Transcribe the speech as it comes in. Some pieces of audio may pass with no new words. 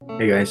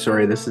Hey guys,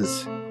 sorry, this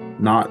is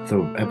not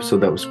the episode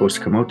that was supposed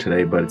to come out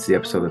today, but it's the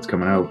episode that's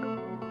coming out.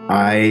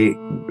 I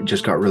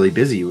just got really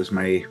busy. It was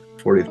my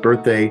 40th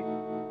birthday.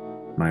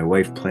 My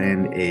wife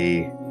planned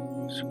a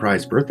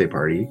surprise birthday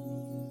party,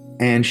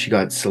 and she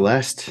got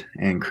Celeste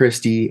and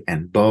Christy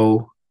and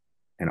Bo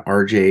and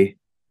RJ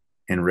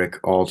and Rick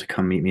all to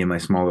come meet me in my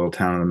small little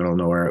town in the middle of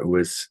nowhere. It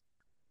was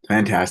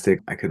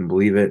fantastic. I couldn't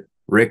believe it.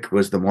 Rick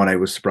was the one I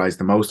was surprised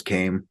the most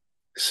came.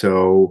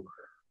 So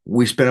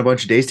we spent a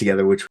bunch of days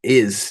together, which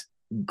is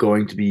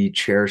going to be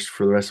cherished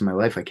for the rest of my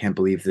life. I can't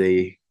believe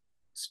they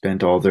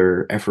spent all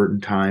their effort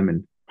and time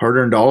and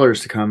hard-earned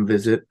dollars to come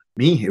visit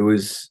me. It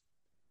was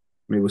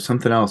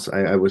something else.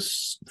 I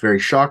was very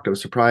shocked. I was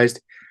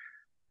surprised.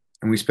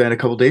 And we spent a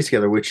couple days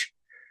together, which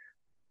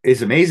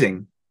is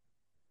amazing.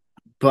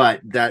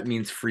 But that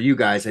means for you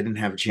guys, I didn't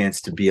have a chance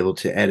to be able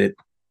to edit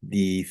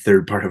the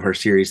third part of our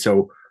series.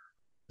 So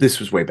this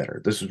was way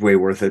better. This was way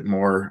worth it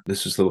more.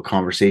 This was a little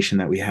conversation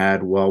that we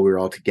had while we were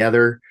all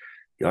together.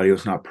 The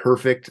audio's not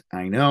perfect,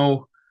 I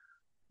know,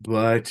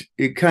 but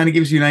it kind of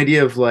gives you an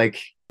idea of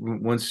like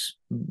once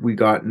we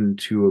got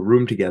into a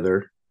room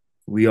together,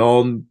 we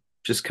all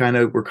just kind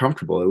of were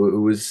comfortable. It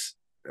was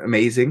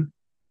amazing.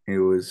 It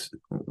was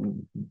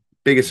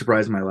biggest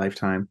surprise of my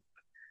lifetime.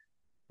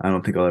 I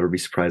don't think I'll ever be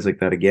surprised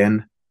like that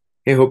again.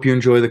 I hope you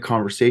enjoy the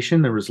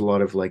conversation. There was a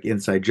lot of like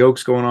inside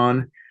jokes going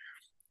on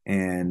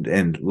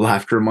and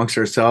laughter amongst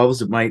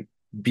ourselves. It might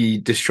be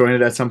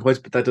disjointed at some points,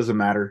 but that doesn't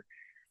matter.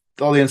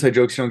 All the inside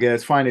jokes you don't get,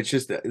 it's fine. It's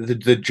just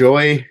the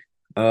joy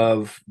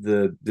of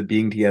the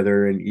being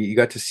together, and you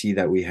got to see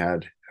that we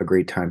had a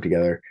great time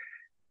together.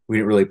 We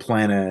didn't really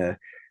plan a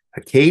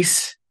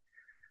case.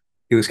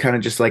 It was kind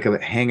of just like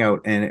a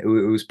hangout, and it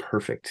was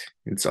perfect.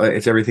 It's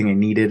everything I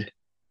needed,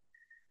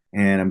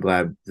 and I'm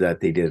glad that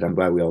they did it. I'm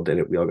glad we all did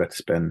it. We all got to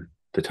spend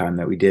the time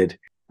that we did.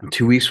 In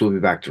 2 weeks, we'll be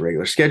back to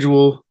regular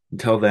schedule.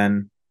 Until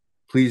then,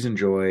 please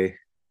enjoy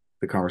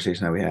the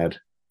conversation that we had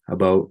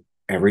about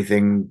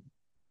everything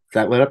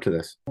that led up to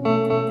this.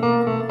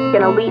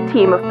 An elite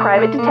team of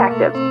private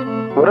detectives.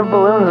 What if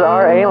balloons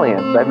are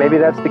aliens? Maybe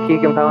that's the key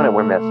component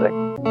we're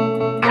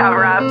missing.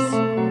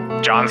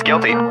 Cover-ups. John's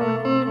guilty.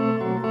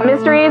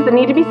 Mysteries that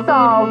need to be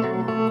solved.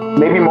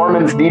 Maybe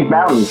Mormons need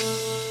mountains.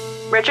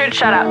 Richard,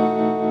 shut up.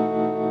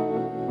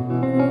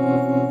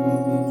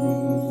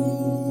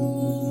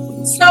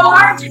 So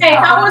RJ,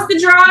 how was the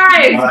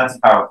drive? Oh, that's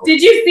powerful.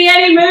 Did you see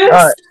any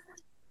moves?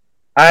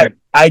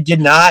 I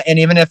did not, and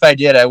even if I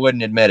did, I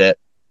wouldn't admit it.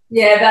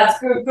 Yeah, that's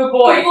good. Good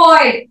boy. Good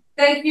boy.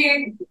 Thank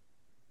you.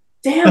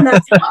 Damn,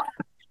 that's tough.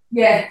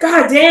 Yeah.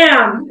 God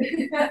damn.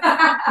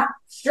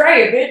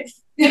 Straight, bitch.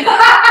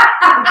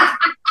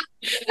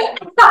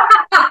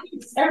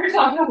 Every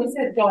time someone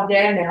says God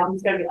damn now, I'm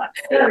just gonna be like,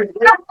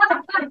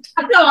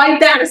 no, I'm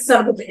that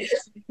son of a bitch.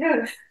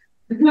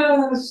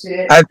 Oh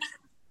shit.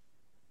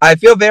 I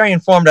feel very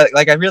informed.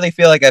 Like, I really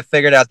feel like I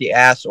figured out the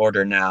ass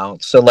order now.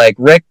 So, like,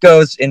 Rick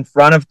goes in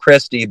front of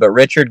Christy, but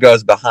Richard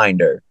goes behind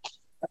her.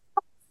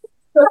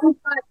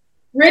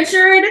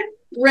 Richard,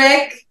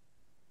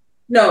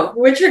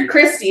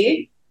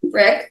 Christy,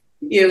 Rick,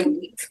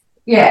 you.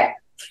 Yeah.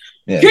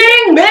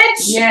 King,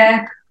 bitch!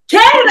 Yeah.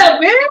 Canada,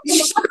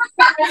 bitch!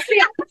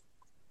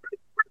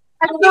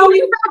 I know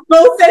you have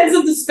both ends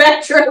of the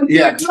spectrum.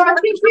 Yeah. I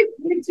think if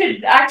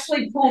Richard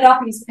actually pulled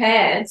up his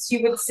pants,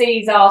 you would see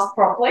his ass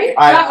properly.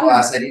 I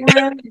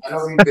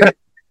don't mean big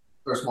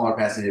or smaller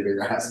pants. I need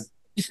bigger ass.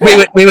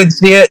 We would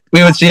see it.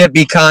 We would see it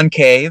be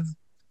concave.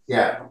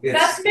 Yeah,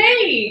 That's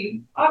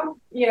me.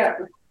 Yeah.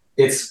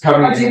 It's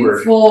coming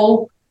inward.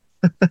 Full.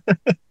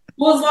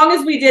 Well, as long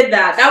as we did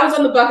that. That was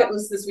on the bucket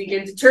list this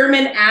weekend.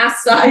 Determine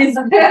ass size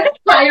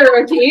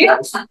hierarchy.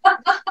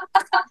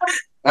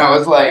 No,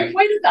 it's like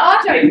Where did the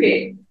RJ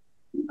pick?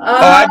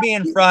 I'd be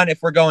in front if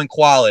we're going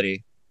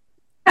quality.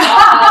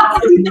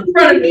 In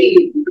front of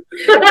me.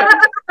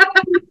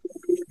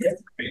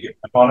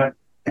 On it.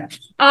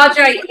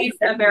 RJ is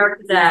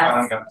America's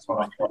ass.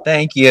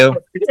 Thank you.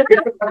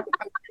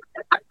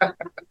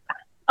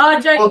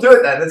 RJ we'll do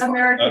it then. It's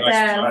America's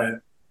ass.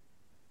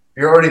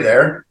 You're already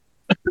there.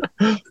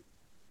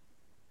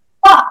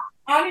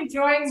 I'm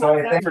enjoying So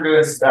myself. thanks for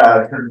doing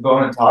for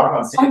going and talking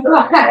on scene.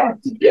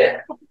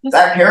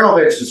 That Carol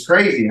bitch is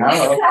crazy. I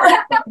don't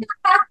know.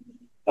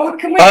 Oh,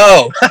 can we?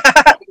 Oh,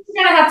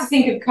 We're gonna have to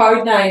think of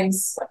code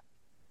names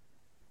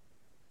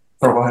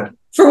For what?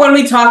 for when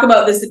we talk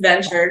about this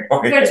adventure.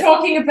 Okay. We're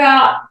talking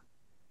about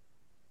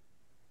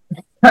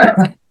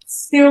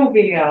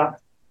Sylvia.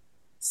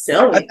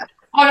 Sylvia.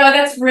 Oh no,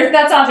 that's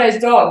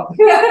RJ's dog.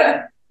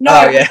 No,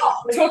 Oh, yeah.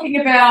 we're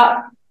talking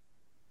about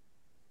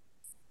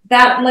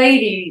that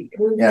lady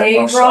who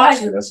named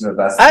Ryan. That's the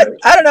best. I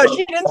don't know.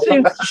 She didn't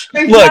seem.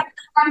 Look,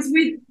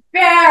 With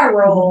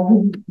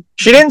Barrel.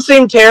 she didn't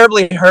seem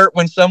terribly hurt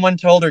when someone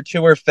told her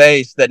to her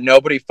face that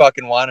nobody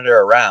fucking wanted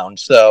her around.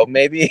 So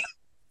maybe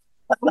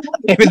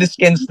the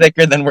skin's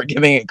thicker than we're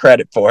giving it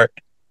credit for.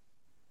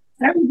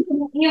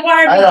 You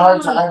I had a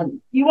hard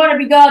time. want to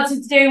be God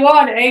since day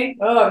one, eh?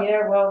 Oh,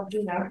 yeah, well,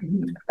 you know.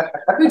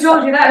 Who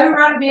told you that? Who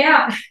ratted me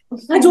out?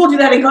 I told you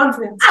that in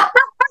confidence.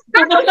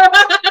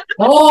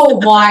 Oh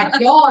my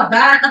God,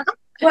 that.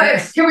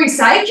 What, can we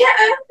say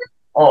Kevin?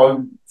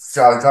 Oh,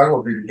 sorry, talk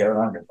about Peter Kevin.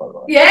 I'm gonna talk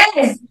about it.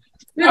 Yes.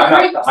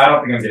 I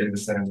don't think I'm getting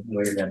this thing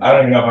again. I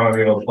don't even know if I'm gonna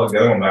be able to plug the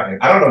other one back in.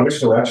 I don't know which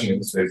direction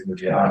the space would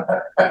be on.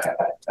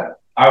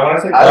 I want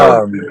to say.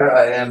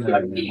 I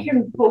am. You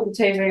can pull the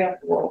TV off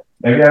the wall.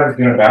 Maybe I was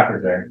doing it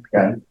backwards there.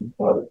 Yeah.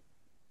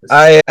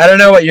 I don't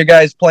know what your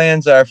guys'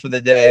 plans are for the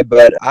day,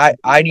 but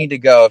I need to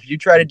go. If you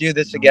try to do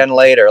this again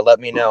later, let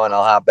me know and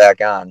I'll hop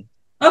back on.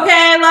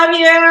 Okay, love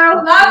you.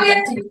 Love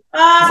you.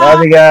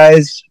 Love you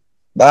guys.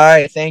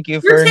 Bye. Thank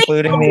you for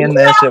including me in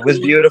this. It was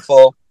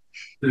beautiful.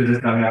 Should have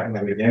just done that from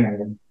the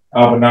beginning.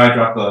 Oh, but now I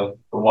dropped the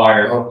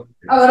wire. Oh.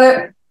 I got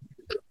it.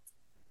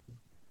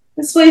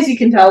 This place you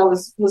can tell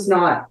was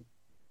not.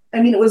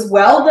 I mean, it was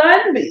well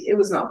done, but it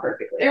was not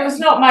perfect. It was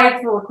not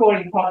made for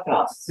recording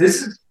podcasts.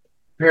 This is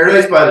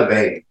Paradise by the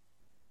Bay.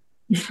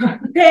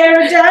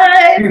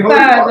 Paradise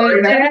by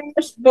the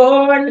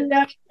dashboard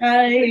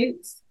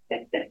lights.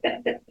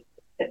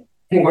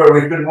 Where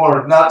we've been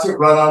warned not to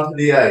run onto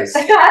the ice.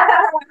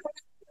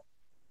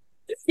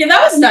 Yeah,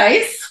 that was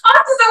nice.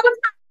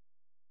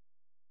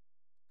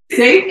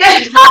 See?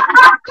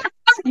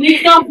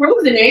 You've not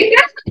frozen, eh?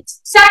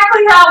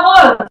 Exactly how it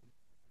was.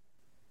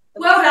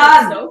 Well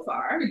done so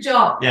far. Good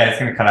job. Yeah, it's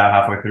gonna cut out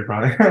halfway through,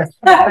 probably.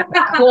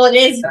 Well, it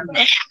is now.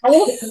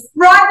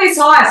 Right this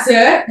high,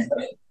 sir.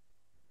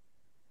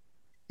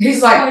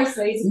 He's like,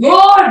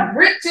 Lord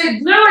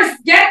Richard Lewis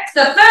gets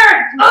the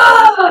third.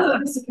 Oh,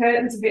 the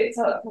curtain's a bit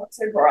so it's not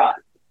so bright.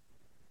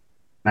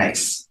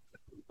 Nice.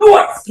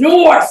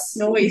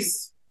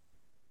 Noise.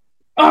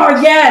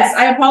 Oh yes,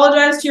 I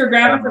apologize to your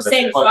grandma for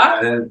saying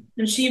fuck,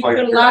 and she put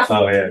a laugh.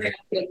 Oh yeah.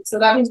 So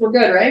that means we're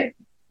good, right?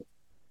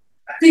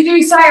 Did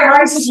you say a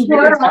racist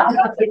word?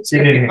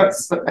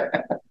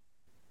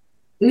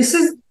 This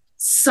is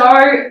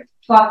so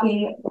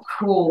fucking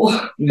cool.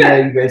 Yeah,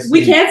 you guys.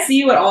 We can't see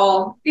you at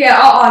all.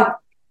 Yeah.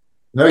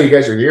 No, you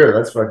guys are here.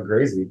 That's fucking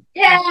crazy.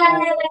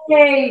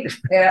 Yay!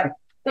 Yeah.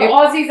 The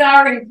Aussies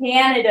are in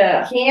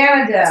Canada.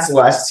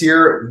 Celeste's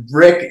here.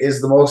 Rick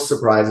is the most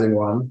surprising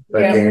one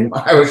that came.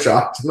 I was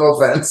shocked. No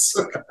offense,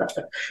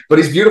 but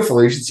he's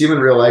beautiful. You should see him in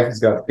real life.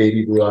 He's got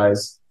baby blue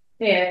eyes.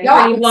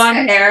 Yeah, pretty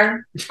blonde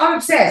hair. I'm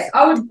obsessed.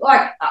 I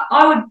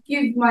would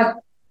give my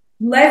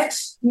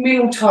left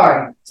middle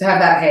toe to have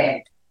that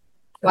hair,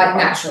 like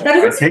naturally. That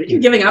doesn't seem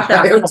you're giving up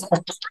that.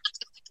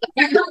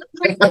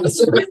 That's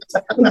the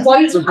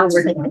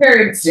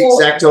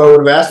exact toe I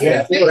would have asked.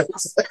 Yeah.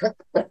 That's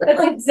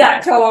the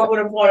exact toe I would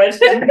have wanted.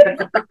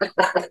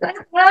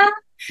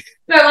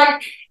 No,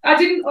 like I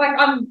didn't like.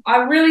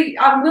 I'm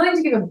willing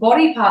to give a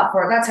body part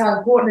for it. That's how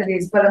important it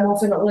is. But I'm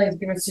also not willing to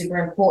give a super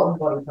important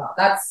body part.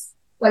 That's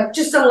like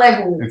just a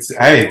level. It's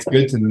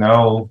good to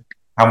know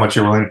how much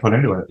you're willing to put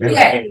into it.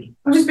 Yeah.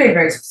 I'm just being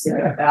very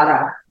specific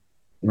about it.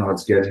 No,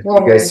 it's good.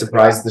 You guys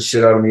surprised the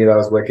shit out of me. That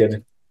was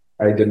wicked.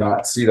 I did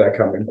not see that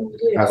coming.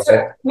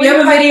 We have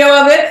a video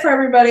of it for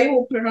everybody.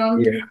 We'll put it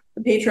on the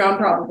Patreon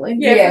probably.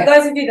 Yeah, for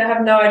those of you that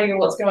have no idea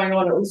what's going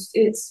on,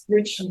 it's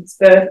Richard's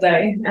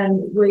birthday,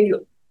 and we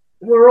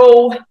were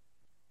all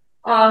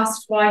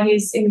asked by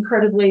his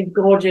incredibly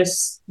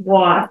gorgeous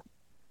wife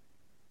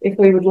if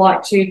we would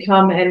like to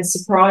come and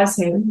surprise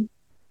him,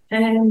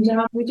 and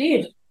we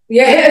did.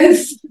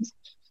 Yes,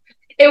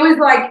 it was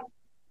like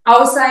I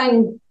was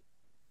saying.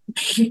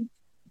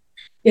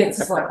 It's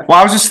just like. Well,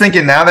 I was just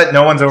thinking now that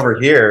no one's over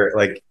here,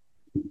 like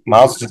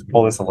Miles just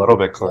pull this a little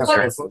bit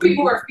closer, so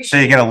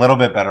you get a little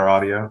bit better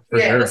audio.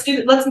 Sure. Let's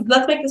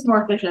make this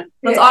more efficient.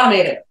 Let's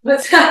automate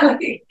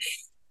it.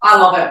 I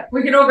love it.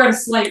 We can all go to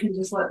sleep and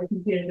just let the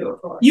computer do it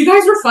for us. You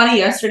guys were funny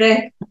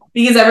yesterday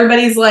because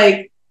everybody's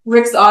like,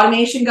 Rick's the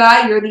automation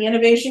guy, you're the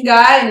innovation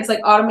guy, and it's like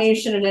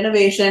automation and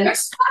innovation.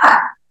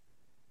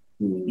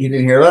 You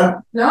didn't hear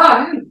that? No,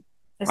 I didn't.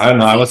 I don't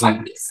know. I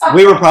wasn't.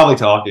 We were probably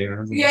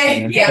talking.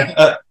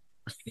 Yeah.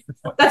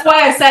 That's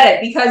why I said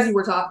it, because you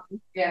were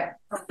talking. Yeah.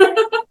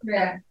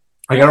 Yeah.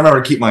 I gotta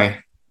remember to keep my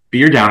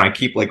beer down. I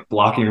keep like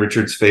blocking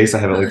Richard's face. I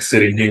have it like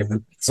sitting here.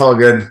 It's all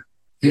good.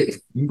 You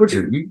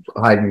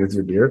hide me with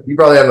your beer. You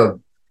probably have a.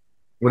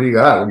 What do you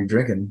got? What are you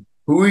drinking?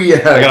 Who are you?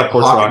 I got a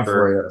porch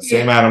rocker.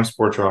 Sam Adams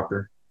porch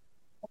rocker.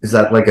 Is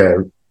that like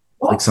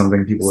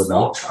something people would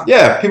know?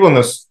 Yeah, people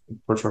know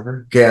porch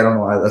rocker. Okay, I don't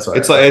know why. That's why.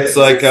 It's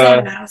like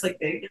Sam Adams, like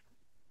big.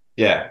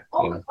 Yeah.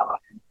 Oh my god!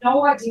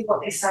 No idea what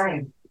they're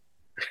saying.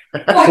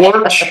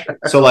 Porch,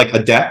 so like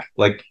a deck,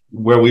 like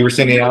where we were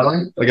sitting out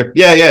on, like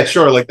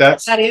sure, like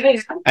that.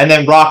 And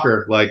then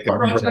rocker, like a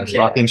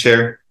rocking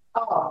chair.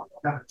 Oh,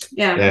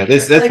 yeah.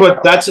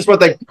 That's just what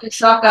they.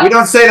 We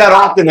don't say that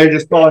often. They're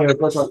just calling it a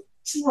porch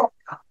rocker.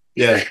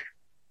 Yeah,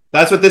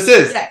 that's what this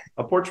is.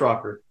 A porch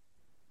rocker.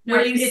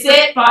 Where you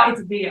sit,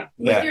 it's a beer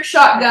with your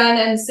shotgun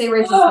and say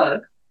Rachel's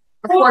hood.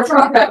 A porch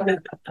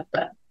rocker.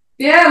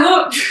 Yeah,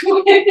 look.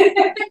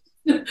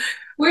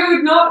 We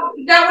would not.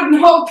 That would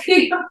not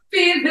be a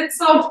beer that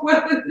sold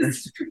well in the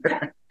street.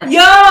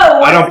 Yo,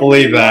 I don't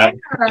believe that.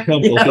 I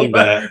don't believe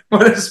that.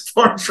 What is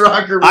porch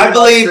rocker? I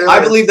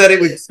believe that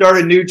it would start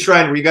a new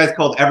trend where you guys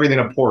called everything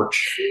a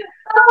porch.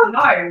 Oh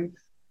no.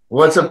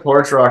 What's a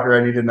porch rocker?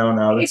 I need to know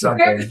now. That's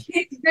something.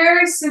 It's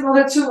very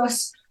similar to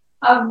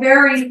a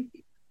very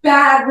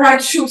bad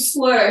racial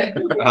slur.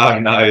 Oh,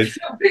 nice.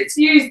 It's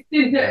used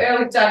in the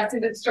early days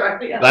in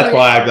Australia. That's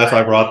why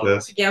I brought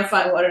this. I can't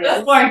find what it is.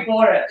 That's why I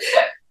bought it.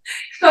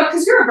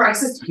 Because you're a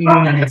racist.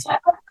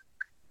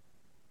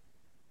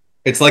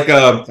 It's like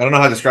I don't know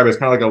how to describe it. It's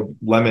kind of like a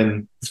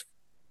lemon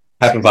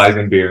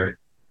Hefeweizen beer.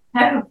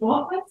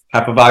 What?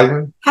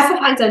 Hefeweizen?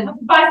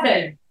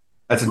 Hefeweizen.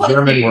 That's a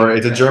German word.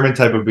 It's a German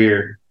type of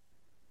beer.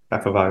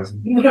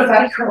 Hefeweizen. You know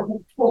that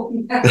girl.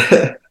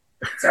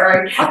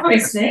 Sorry, I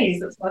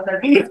sneeze. That's what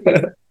they're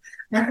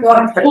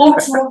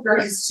porch rocker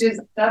is just,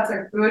 that's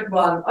a good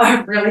one.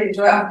 I really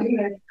enjoy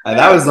it. And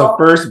that was the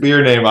first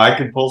beer name. I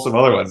could pull some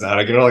other ones out.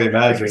 I can only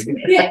imagine.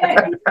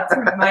 Yeah, that's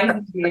an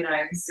amazing beer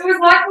names. It was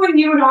like when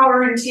you and I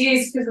were in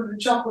tears because of the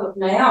chocolate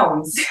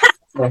mounds.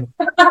 Mounds.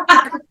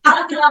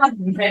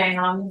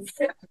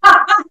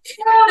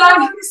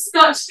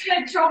 Such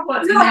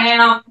chocolate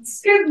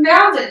mounds. Because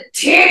mounds are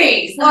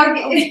titties. Like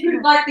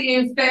the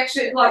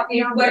infection, like the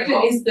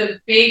infection is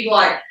the big,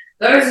 like,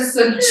 those are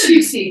some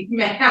juicy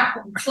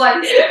mounds.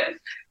 Like,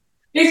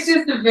 it's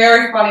just a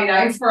very funny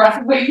name for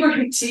us. We were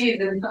in tears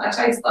and I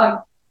taste like,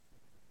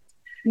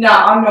 no,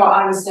 I'm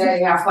not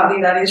understanding how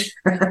funny that is.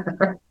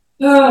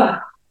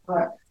 But,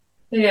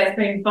 yeah, it's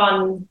been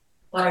fun,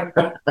 like,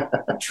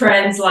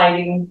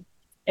 translating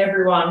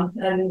everyone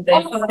and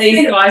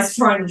these guys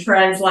trying to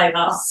translate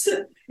us.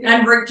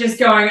 And Rick just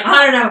going,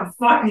 I don't have a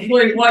fucking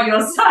clue what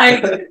you're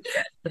saying.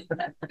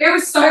 It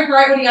was so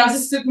great when he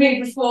understood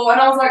me before,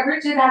 and I was like,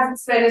 Richard hasn't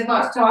spent as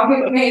much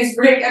time with me as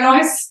Rick, and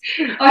I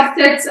said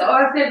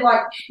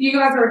like, you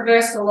guys are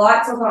reversed to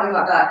lights or something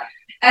like that,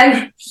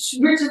 and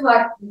Richard's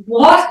like,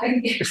 what?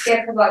 And he gets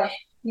like,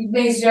 it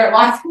means you don't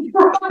like me.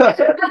 And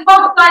I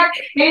was like,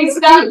 he's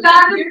done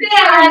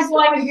that.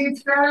 Like he's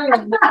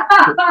Australian.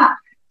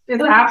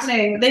 It's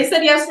happening. They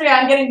said yesterday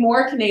I'm getting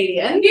more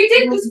Canadian. You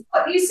did this.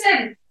 What you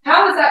said.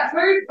 How was that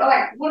food?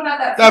 Like, what about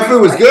that food? That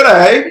food was good,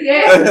 eh?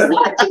 Yeah.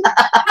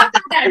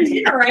 That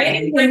dinner,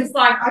 eh? It's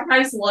like, I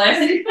taste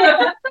less.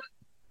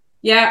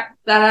 Yeah,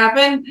 that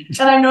happened.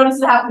 And I've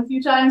noticed it happened a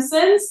few times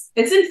since.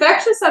 It's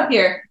infectious up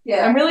here.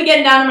 Yeah. I'm really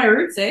getting down to my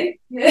roots, eh?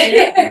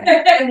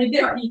 Yeah. And you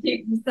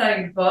keep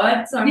saying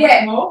bud so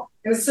much more.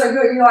 It was so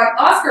good. You're like,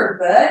 Oscar,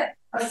 bud.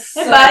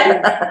 Hey,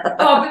 bud.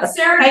 Oh, but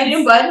Sarah, how you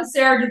doing, bud?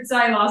 Sarah did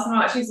say last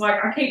night, she's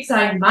like, I keep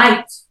saying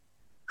mate.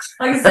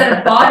 Like instead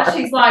of bud,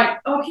 she's like,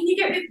 oh, can you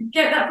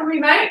get that for me,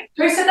 mate?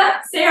 Who said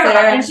that?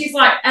 Sarah. And she's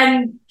like,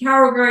 and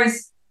Carol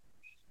goes,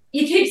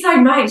 you keep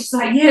saying mate. She's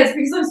like, yeah, it's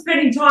because I'm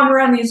spending time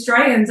around the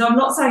Australians. I'm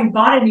not saying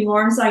bud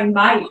anymore. I'm saying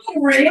mate.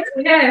 Oh, really?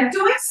 Yeah.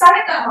 Do we say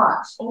it that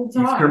much? All the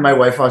time. You heard my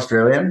wife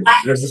Australian?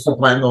 Was this the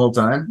plan the whole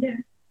time? Yeah.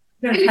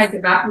 We're going to take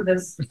it back with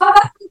us.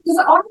 Because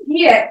I'm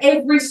here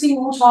every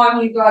single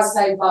time you guys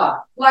say bud.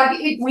 Like,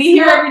 we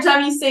hear every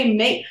time you say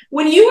mate.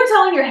 When you were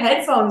telling your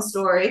headphone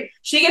story,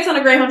 she gets on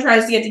a Greyhound,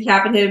 tries to get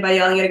decapitated by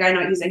yelling at a guy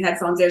not using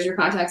headphones. There's your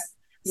context.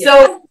 Yeah.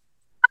 So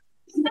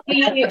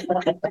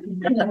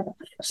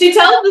she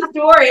tells the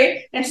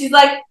story and she's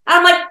like,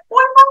 I'm like,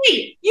 what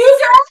mate? Use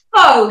your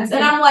headphones.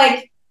 And I'm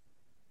like,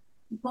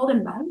 you called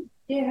him bud?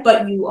 Yeah.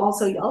 But you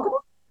also yelled at him?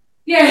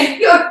 Yeah,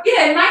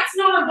 mate's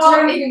not a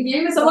bud.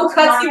 Someone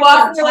cuts you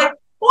off and you're like,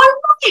 what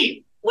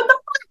mate? What the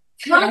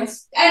fuck?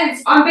 And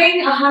I'm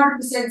being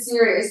 100%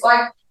 serious.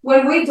 Like,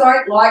 when we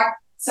don't like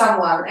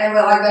someone and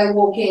we're like, they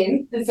walk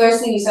in, the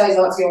first thing you say is,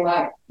 oh, it's your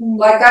mate.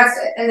 Like, that's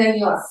it. And then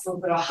you're like,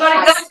 but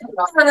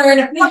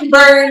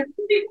burn.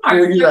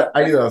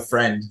 I do a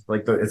friend.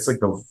 Like, it's like I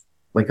go,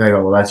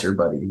 well, that's your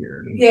buddy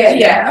here.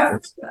 Yeah.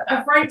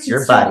 A friend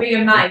should still be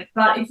a mate.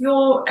 But if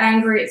you're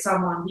angry at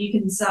someone, you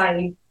can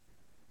say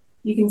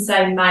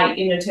mate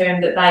in a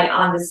term that they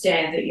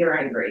understand that you're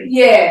angry.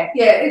 Yeah.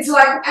 It's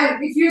like, and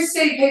if you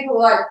see people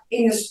like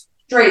in the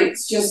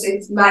streets, just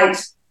it's mate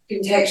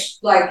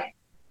context. Like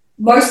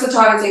most of the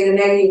time, it's either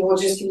negative or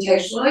just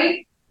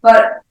contextually.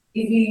 But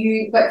if you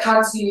use, but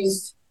cunts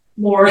used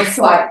more, it's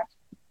like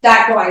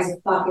that guy's a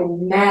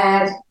fucking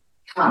mad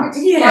cunt.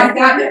 Yeah, like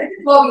that.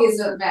 Bobby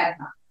is a mad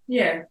cunt.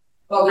 Yeah,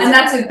 Bobby's and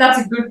that's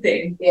a good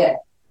thing. Yeah.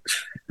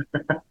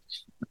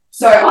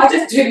 So I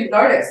just didn't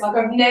notice. Like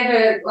I've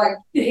never, like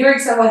hearing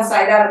someone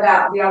say that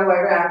about the other way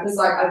around is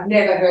like I've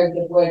never heard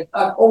the word.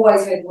 I've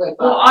always heard the word.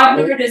 Well, I've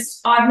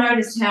noticed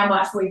how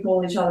much we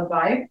call each other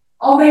babe.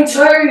 Oh, me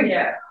too.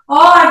 Yeah. Oh,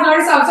 I've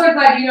noticed. I'm so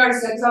glad you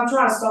noticed it because I'm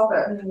trying to stop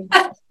it.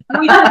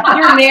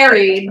 You're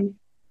married.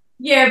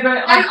 Yeah,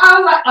 but I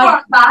was like,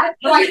 oh, bad.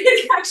 Like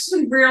it's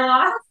actually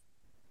realised.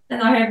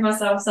 And I heard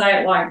myself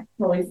say it like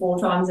probably 4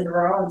 times in a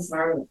row. I'm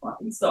sorry, to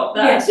fucking stop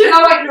that. Yeah.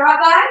 I went right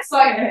back. It's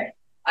like.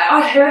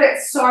 I heard it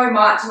so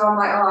much, and I'm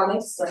like, oh, I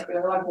need to stop it.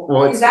 Like,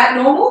 well, is that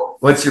normal?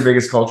 What's your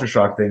biggest culture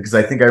shock thing? Because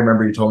I think I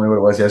remember you told me what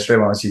it was yesterday.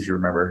 I want to see if you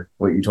remember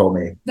what you told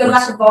me. The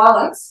lack of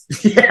violence.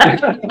 Yeah.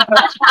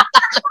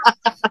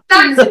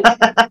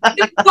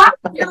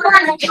 You're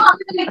right.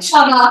 Each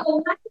other.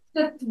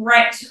 the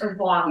threat of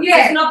violence.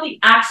 Yeah. It's not the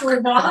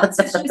actual violence.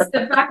 It's just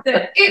the fact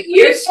that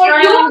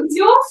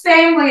your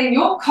family and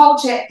your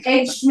culture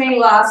edged me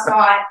last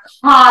night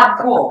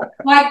hardcore.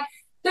 Like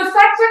the fact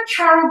that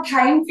Carol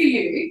came for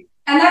you,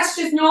 and that's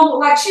just normal.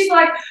 Like she's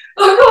like,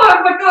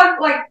 oh my god,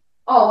 like,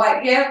 oh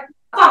wait, yeah,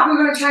 fuck, we're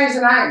gonna change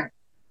the name.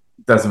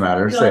 Doesn't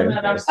matter. Say it.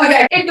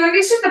 Okay,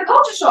 it's just a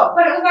culture shock,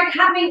 but it was like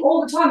happening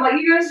all the time. Like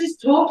you guys just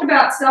talked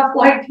about stuff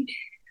like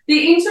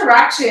the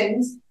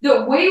interactions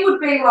that we would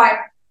be like,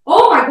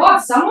 oh my god,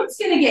 someone's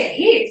gonna get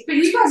hit, but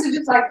you guys are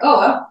just like, oh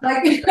well,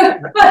 like,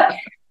 but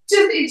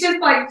it's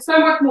just like so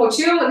much more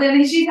chill. And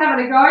then she's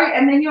having a go,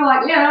 and then you're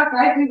like, yeah,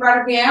 okay, we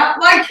ratted me out,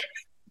 like.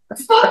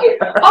 Fucking,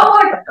 I'm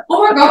like,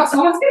 oh my god,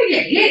 someone's gonna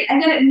get hit,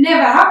 and then it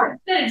never happened.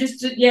 Then it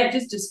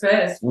just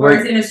dispersed.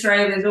 Whereas in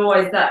Australia, there's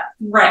always that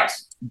threat.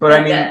 But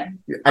I mean,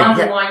 I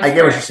get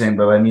what you're saying,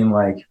 but I mean,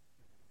 like,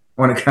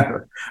 when it kind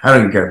of, I don't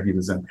even care if you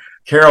listen.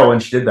 Carol, when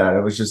she did that,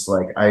 it was just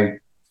like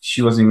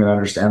she wasn't even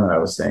understand that I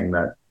was saying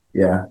that.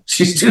 Yeah,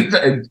 she's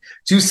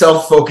too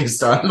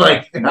self-focused on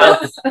like.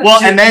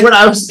 Well, and then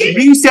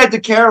you said to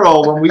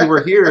Carol when we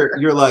were here,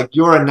 you're like,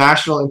 you're a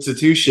national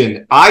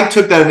institution. I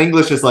took that in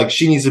English as like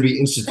she needs to be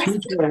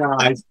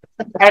institutionalized,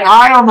 and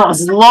I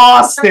almost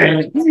lost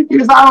it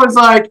because I was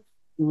like,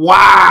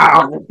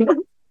 wow.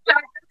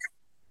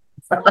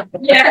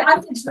 Yeah, I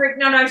think Rick.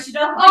 No, she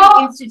doesn't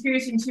mean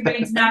institution. She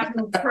means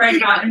national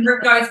treasure. And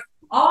Rick goes,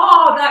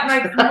 oh, that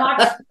makes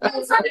much.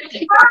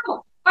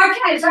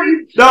 Okay, so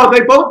no,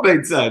 they both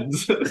made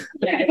sense.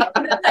 Yeah,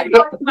 they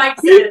both make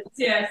sense.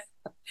 Yes,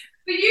 but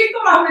you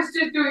thought I was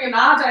just doing an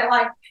RJ,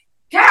 like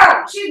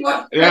Carol. She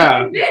was.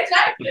 Yeah.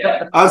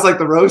 I was like,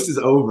 the roast is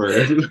over.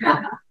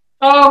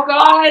 Oh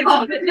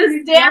God,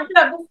 the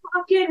stand-up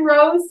fucking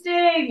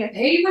roasting.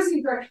 He was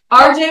incredible.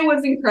 RJ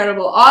was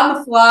incredible on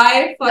the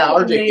fly. Yeah,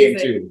 RJ amazing. came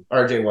too.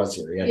 RJ was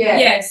here. Yeah.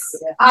 Yes.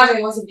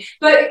 RJ wasn't,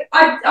 but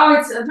I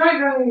don't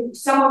know.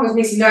 Someone was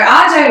missing. No,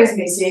 RJ was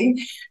missing.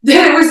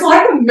 Then it was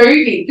like a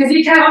movie because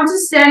he came. I'm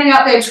just standing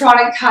up there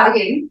trying to cut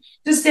in,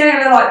 just standing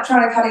there like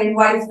trying to cut in,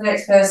 waiting for the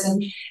next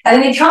person,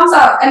 and then he comes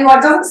up and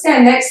like doesn't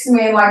stand next to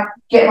me and like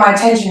get my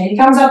attention. He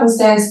comes up and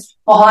stands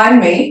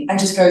behind me and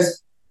just goes,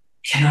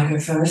 can I go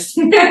first?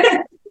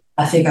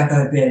 I think I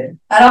go to bed.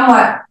 And I'm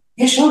like,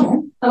 yeah, sure,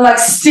 man. I'm like,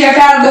 step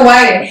out of the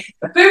way.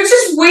 But it was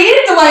just weird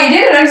the way he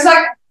did it. It was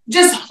like,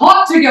 just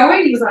hot to go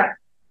in. He was like,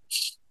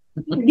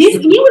 He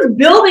was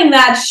building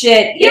that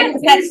shit. Yeah.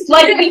 That's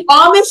like the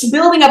Amish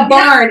building a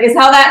barn is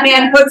how that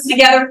man puts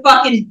together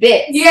fucking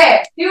bits.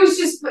 yeah, he was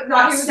just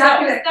like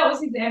stuck in it. That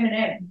was his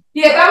M&M.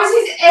 Yeah, that was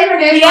his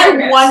M&M. He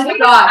had one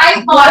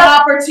shot, one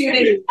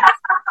opportunity.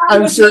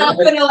 I'm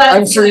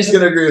sure he's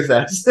gonna agree with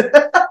that.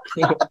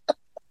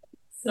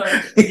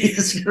 Sorry.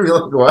 He's gonna be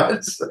like,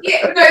 what?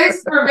 Yeah, no,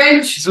 it's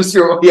revenge. This was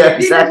yeah,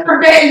 This is exactly.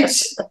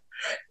 revenge.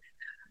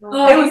 It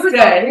was good.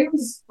 It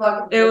was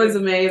fucking It was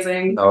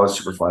amazing. That was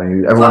super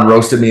funny. Everyone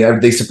roasted me.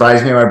 They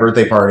surprised me at my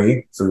birthday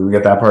party, so we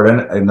get that part in.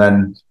 And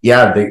then,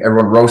 yeah,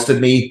 everyone roasted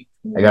me.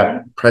 I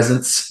got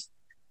presents.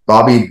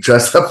 Bobby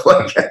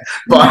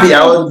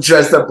Allen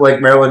dressed up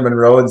like Marilyn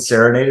Monroe and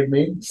serenaded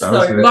me.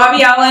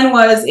 Bobby Allen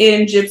was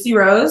in Gypsy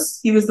Rose.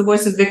 He was the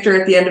voice of Victor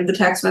at the end of the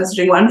text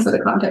messaging one for the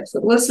context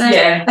of the listeners.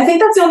 Yeah. I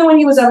think that's the only one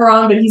he was ever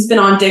on, but he's been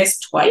on Dix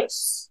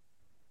twice.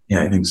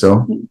 Yeah, I think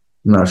so. I'm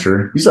not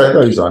sure. I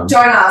thought he was on.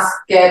 Don't ask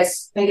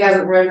Gets. He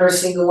doesn't remember a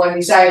single one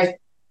he saved.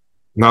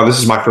 No, this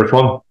is my first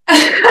one.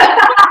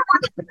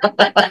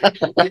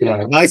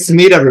 Yeah, nice to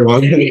meet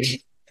everyone.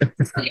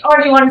 The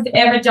only one who's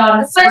ever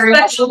done So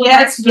special.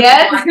 Yes.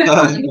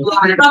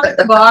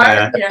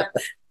 bar. Yeah.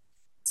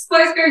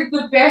 Suppose goes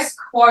the best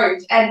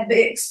quote, and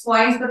it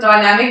explains the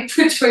dynamic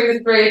between the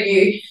three of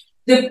you.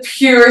 The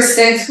purest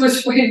sense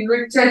was when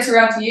Rick turns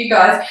around to you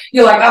guys.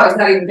 You're like, oh, he's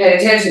not even paying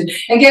attention.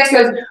 And Gets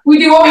goes, well,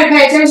 do you want me to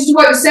pay attention to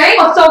what you're saying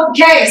or solve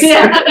the case?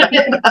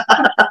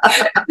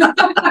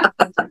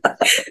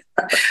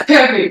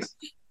 Perfect.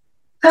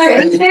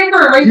 Hey,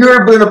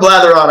 You're going to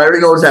blather on. I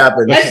already know what's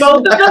happened. And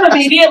both of them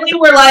immediately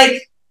were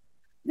like,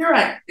 you're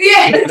right.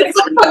 Yeah. It's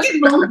like fucking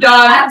moved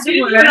on. They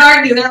didn't even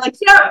argue. They're like,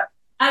 yeah,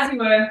 As you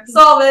were.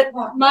 solve it.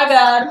 My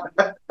bad.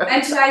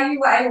 And today you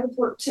were able to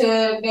put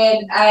to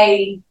bed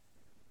a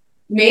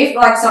myth,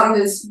 like something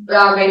that's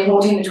been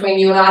haunting between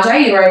you and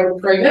RJ. You were able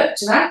to prove it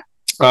today.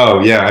 Oh,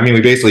 yeah. I mean,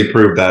 we basically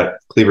proved that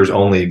cleavers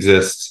only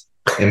exist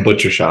in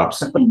butcher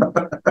shops.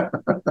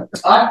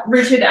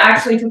 Richard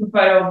actually took a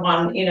photo of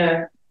one in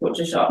a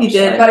butcher shop. He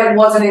did. But it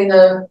wasn't in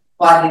the.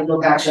 I didn't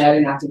look, actually. I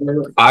didn't have to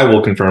look. I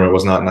will confirm it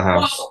was not in the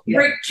house. Well,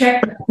 Rick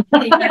checked.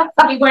 He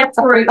went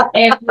through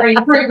every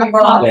proving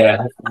wrong.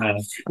 Yeah.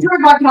 Through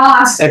my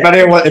class. If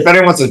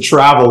anyone wants to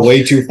travel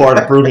way too far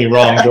to prove me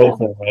wrong, go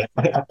for it.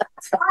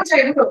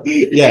 RJ, look.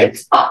 Yeah.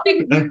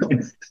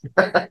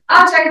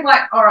 RJ's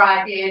like, all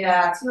right,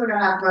 yeah,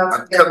 2.5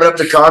 months. Coming up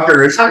to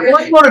Conquer.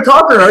 What you want to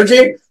conquer,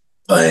 RJ?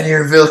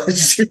 Pioneer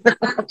Village.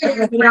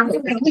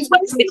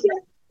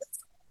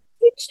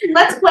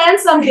 Let's plan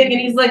something. And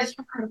he's like,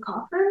 you're part of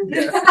Coffer?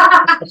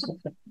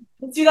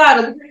 Let's do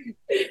that.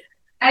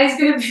 And he's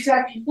going to be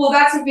like, well,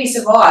 that's if he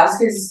survives,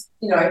 because,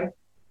 you know,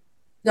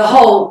 the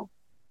whole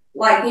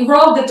like he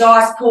rolled the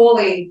dice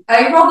poorly.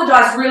 He rolled the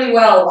dice really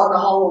well on the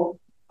whole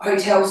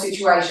hotel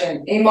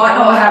situation. He might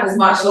not have as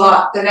much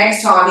luck the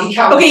next time he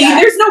comes Okay, back.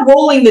 there's no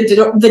rolling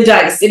the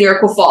dice in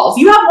Iroquois Falls.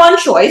 You have one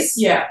choice.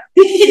 Yeah.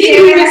 You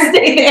either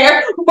stay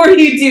there or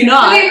you do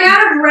not. The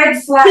amount of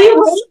red flags. He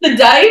rolled the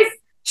dice,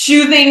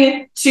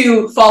 choosing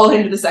to follow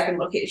him to the second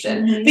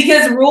location. Mm-hmm.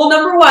 Because rule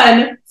number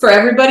 1 for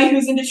everybody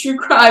who's into true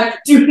crime: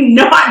 do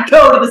not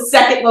go to the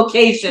second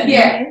location.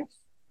 Yeah.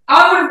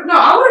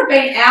 I would have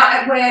been out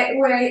at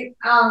where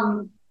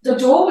the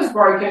door was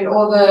broken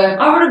or the.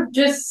 I would have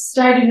just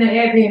stayed in the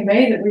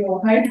Airbnb that we all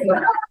paid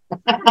for.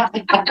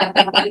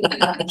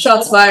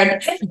 Shots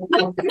fired.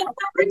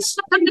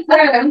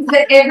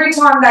 That every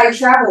time they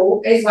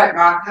travel is like,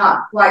 I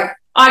can't. Like,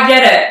 I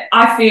get it.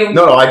 I feel.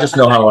 No, I just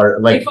know how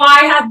If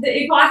I had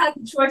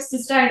the choice to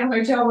stay in a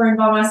hotel room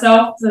by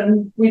myself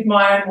than with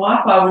my own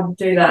wife, I would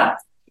do that.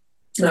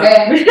 No.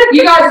 yeah.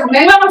 You guys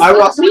remember?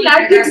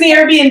 I pick the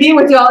Airbnb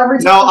with y'all every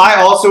time. No,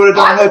 I also would have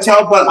done a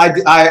hotel, but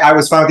I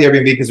was fine with the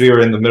Airbnb because we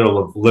were in the middle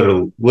of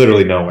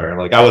literally nowhere.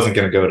 Like I wasn't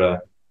gonna go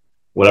to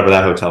whatever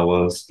that hotel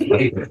was.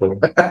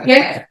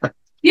 Yeah.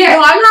 Yeah,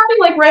 well, I'm happy,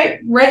 like,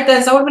 right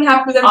this. I would have been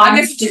happy with it. I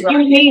guess just you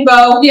and me,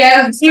 Bo.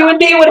 Yeah. You and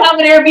me would have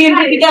an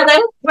Airbnb together.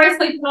 We're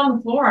sleeping on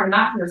the floor on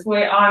mattress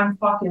where I'm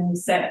fucking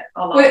set.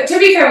 But to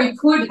be fair, we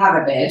could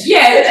have a bed.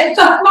 Yeah, it's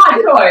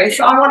my choice.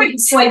 I want to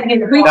sleep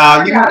in the room.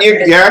 Nah,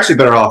 you're actually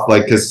better off,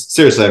 like, because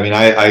seriously, I mean,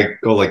 I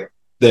go like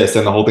this,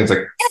 and the whole thing's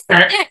like.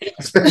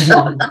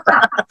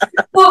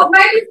 Well,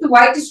 maybe the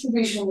weight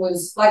distribution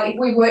was like if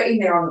we were in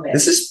there on the bed.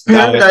 This is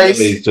paradise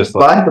just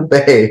by the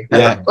bay.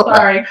 Yeah.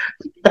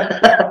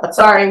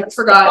 Sorry,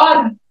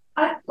 forgot.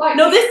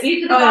 No, this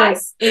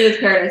is it is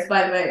paradise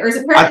by the bay, or is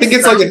it paradise? I think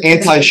it's like an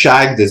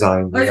anti-shag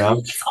design. You Or know,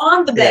 it's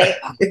on the bay.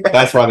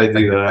 that's why they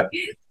do that.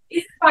 Is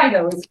it by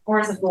those, or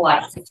is it the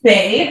light?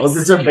 Bay. Oh, is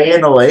this a bay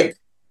in the lake?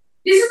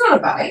 This is not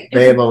a bay.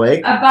 Bay in the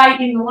lake? A bay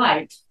in the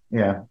light.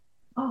 Yeah.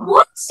 Oh.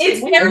 What?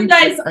 It's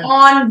paradise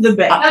on the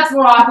bay. That's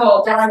what I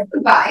thought. That's a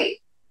bay.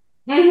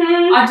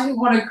 Mm-hmm. I didn't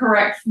want to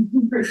correct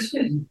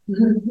Richard.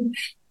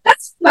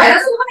 That's a bay.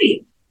 That's a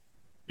bay.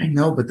 I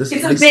know, but this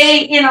It's is a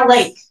bay in a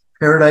lake.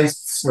 paradise.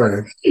 Sort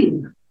of.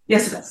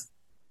 Yes, it is.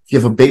 You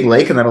have a big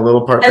lake and then a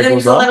little part And that then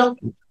goes there's a off.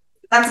 little.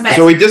 That's a bay.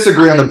 So we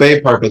disagree on the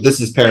bay part, but this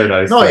is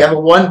paradise. No, you have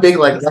one big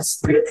like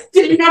this.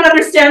 Did you not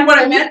understand what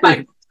I meant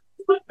by?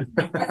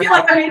 I feel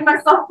like I made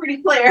myself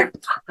pretty clear.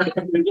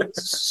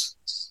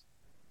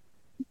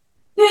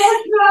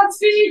 This must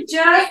be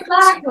just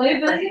like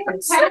living in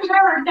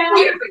paradise.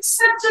 You've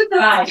accepted the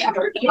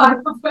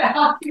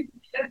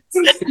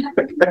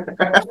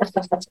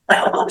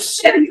Oh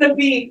shit, the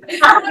bee.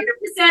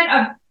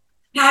 100% of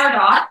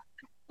paradise.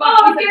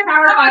 But with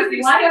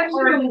paradise light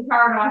or in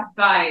paradise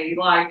bay,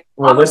 like.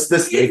 Well, this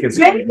lake is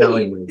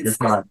knowingly. It's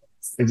not.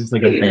 It's just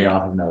like a bay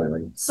off of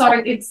knowingly. So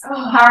it's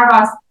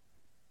paradise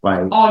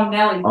By on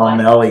Nelly. on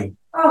Nelly.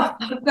 Oh,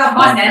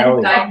 My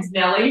Nelly. name's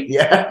Nelly.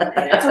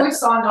 Yeah. so we've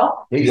signed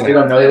off. You stayed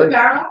on Nelly Lake?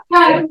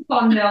 Paradise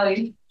on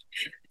Nelly.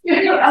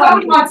 If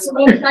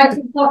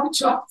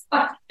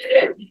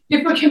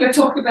we're going to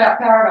talk about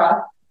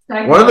paradise.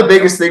 One of the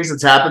biggest things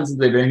that's happened since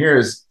they've been here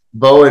is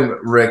Bo and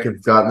Rick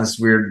have gotten this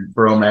weird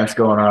bromance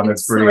going on.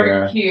 It's pretty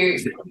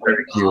cute.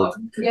 very cute.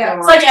 Yeah.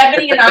 It's like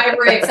Ebony and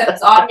Ivory, except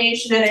it's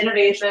automation and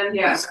innovation.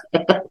 Yeah.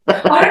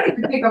 I don't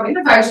even think of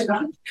innovation.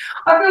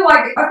 I feel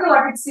like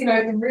it's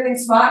the really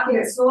smart kid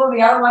at school and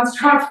the other one's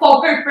trying to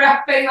follow around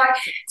being like,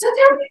 so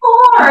tell me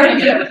more.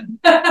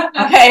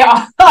 Okay,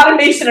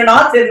 automation and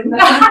autism.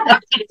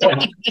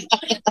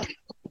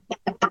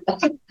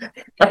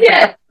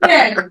 Yeah.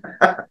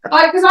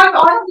 Because I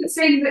haven't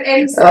seen the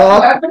end.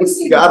 Oh, I've only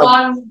seen the got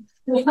one.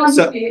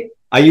 So-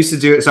 I used to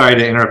do it. Sorry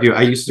to interrupt you.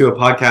 I used to do a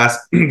podcast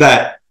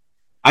that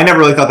I never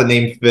really thought the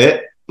name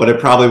fit, but it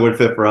probably would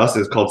fit for us.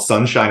 It's called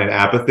Sunshine and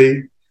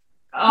Apathy.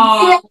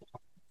 Oh,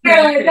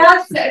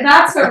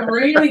 That's a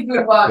really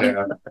good one.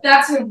 Yeah.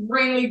 That's a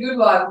really good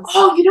one.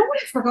 Oh, you know what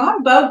I forgot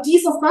about?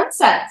 Diesel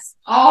Sunsets.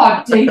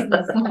 oh,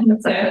 Jesus,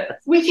 sunset.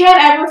 We can't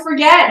ever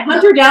forget.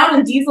 Hunter Down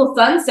and Diesel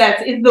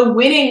Sunsets is the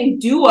winning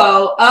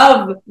duo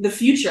of the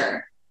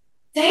future.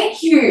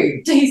 Thank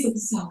you. Diesel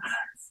Sunsets.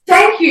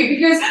 Thank you,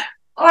 because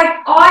I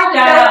Shout felt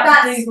out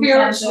that to Diesel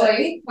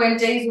spiritually when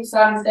Diesel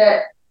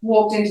Sunset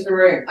walked into the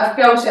room. I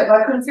felt it,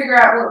 but I couldn't figure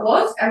out what it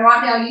was. And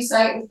right now you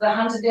say it was the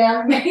Hunter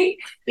Down me.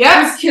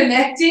 Yeah. Was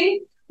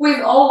connecting with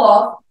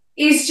Olaf.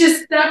 Is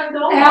just that's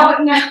not how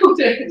it nailed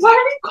it. Why are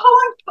you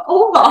calling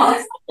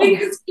Olaf?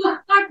 Because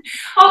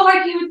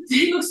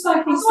he looks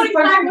like he's What his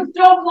name was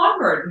John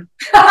Lumberton.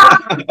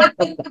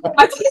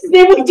 I think his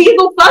name was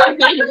Diesel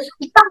Sunsets.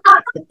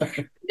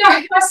 No,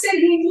 I said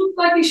he looked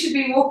like he should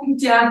be walking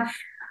down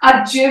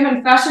a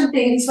German fashion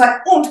thing. He's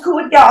like, und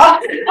gut, ja.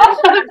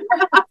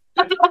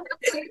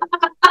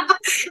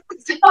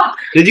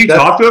 Did you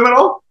talk to him at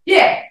all?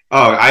 Yeah.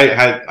 Oh,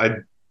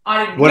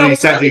 what did he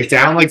sound? Did he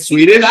sound like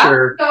Swedish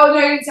or? No,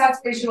 he didn't sound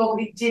Spanish at all,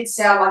 but he did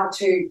sound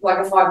like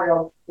a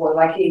 5-year-old boy.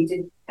 Like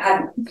he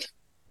hadn't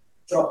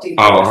dropped in.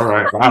 Oh, all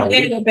right. Wow.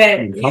 A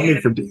bit.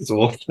 Coming from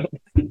Diesel.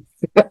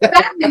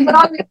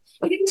 badly,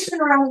 but he didn't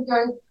turn around and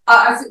go,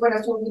 I said when I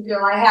was talking to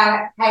you, like,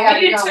 hey, how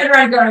He you didn't going? turn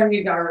around and go,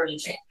 you got really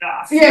checked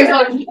off. Yeah, he's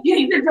like,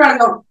 he turned around and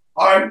go,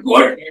 I'm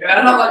good, you know?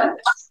 And I'm like,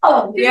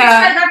 oh,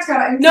 Yeah. that's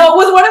kind of No, it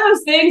was one of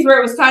those things where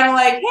it was kind of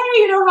like, hey,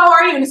 you know, how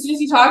are you? And as soon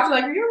as you talked, you're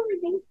like, are you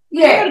everything?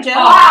 yeah. Go to jail.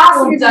 I asked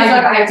Oh, him if David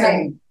he was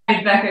Beckham.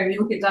 David Beckham. You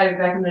look at David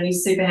Beckham and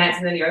he's super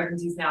handsome, then he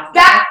opens his mouth.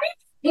 That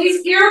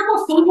he's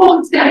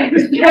irreplaceable,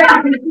 David.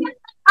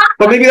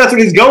 But maybe that's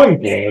what he's going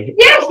for. Yeah,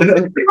 I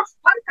don't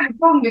have a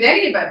problem with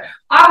any of it.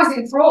 I was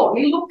enthralled.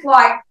 He looked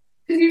like,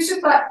 because he was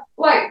just like,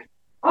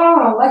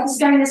 oh, like he's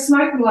going to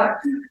smoke. I'm like,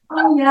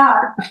 oh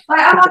yeah.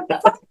 Like, I'm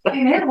like,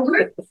 fucking hell.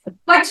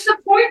 Like, to the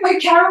point where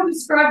Carol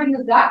described him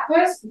as that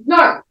person.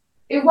 No,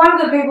 if one of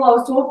the people I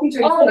was talking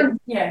to. Oh,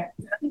 yeah.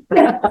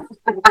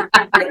 I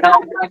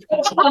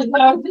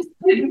just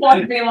didn't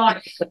want to be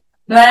like,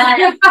 Yeah,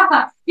 it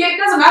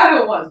doesn't matter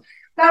who it was.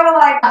 They were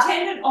like,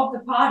 attendant of the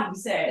party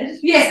said.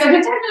 yes, the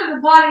attendant of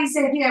the party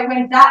said, yeah,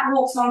 when that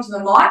walks onto the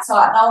mic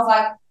site. And I was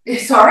like,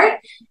 sorry?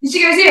 And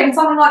she goes, yeah, when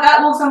something like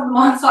that walks onto the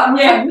mic site.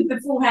 Yeah, with the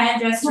full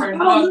hand gesture.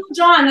 And Oh, Little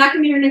John, that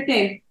can be your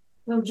nickname.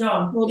 Little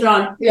John. Little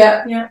John.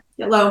 Yeah.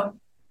 Get low.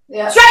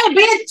 Yeah. Straight,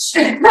 bitch!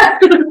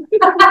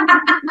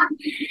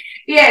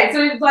 Yeah,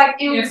 so it's like,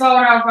 it Yeah, was. so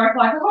I was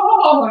like,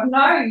 oh,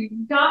 no, you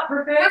can't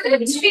refer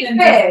to To be it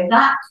fair,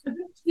 that.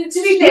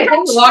 To be fair, A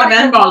lot of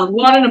N-bombs, a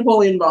lot of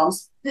Napoleon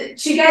bombs.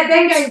 she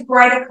then gave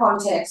greater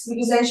context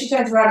because then she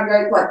turns around and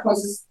goes, like,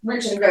 poses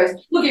Richard and goes,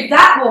 look, if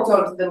that walked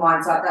onto the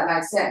mine site, that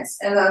makes sense.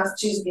 And then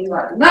she's been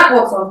like, that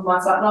walks onto my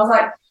site. And I was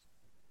like,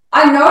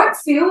 I know it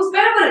feels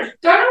better,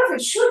 but I don't know if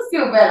it should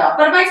feel better.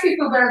 But it makes me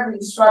feel better when you're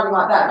describing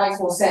like that. It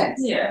makes more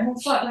sense. Yeah,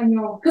 it's like when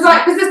you're. Because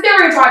the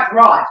stereotype's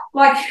right.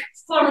 Like,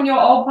 It's like when your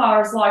old pa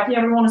is like,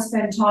 yeah, we want to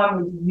spend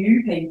time with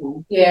you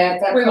people. yeah,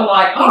 that's We were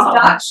like, he's oh,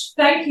 Dutch.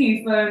 thank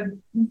you for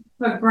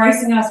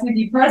gracing us with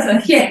your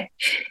presence. Yeah.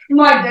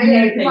 My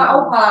people.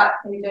 old pa,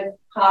 who just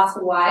passed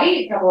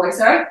away a couple of weeks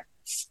ago,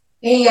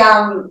 he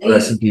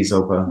Rest in peace,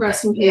 Opa.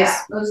 Rest in peace.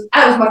 yeah,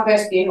 that was my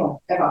first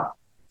funeral ever.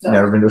 So,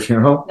 Never been to a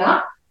funeral?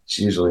 no. It's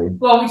usually.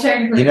 Well, we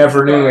technically. You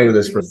never knew maybe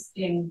this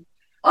in.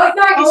 Oh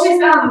no, it's just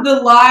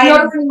the live.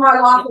 no one in my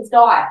life has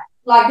died.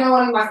 Like no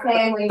one in my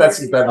family. That's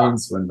has that died.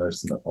 means when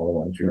there's an all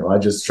one funeral. I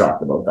just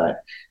shocked about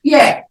that.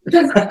 Yeah,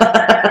 because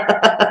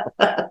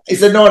He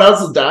said no one else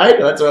has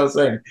died. That's what I was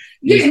saying.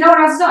 yeah, no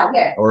one else has died.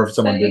 Yeah, Or if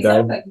someone did die.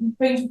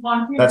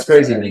 Exactly. That's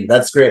crazy to me.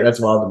 That's great. That's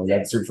wild to me.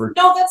 That's super.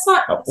 No, that's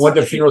not. What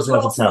the funerals in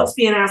his house?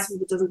 Be an asshole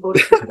that doesn't go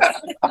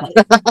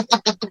to.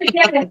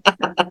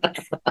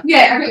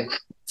 yeah. I mean,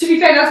 to be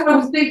fair, that's what I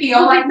was thinking.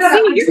 I'm like,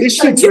 no, This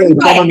shit's really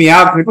bumming me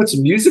out. Can we put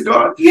some music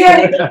on?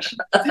 yeah. That's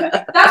what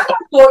I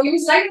thought. You were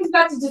saying I was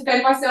about to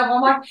defend myself.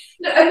 I'm like,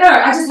 no,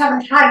 I just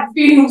haven't had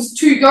funerals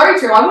to go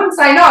to. I wouldn't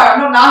say no. I'm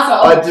not an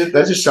asshole.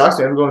 That just shocks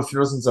me. I've been going to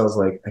funerals since I was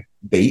like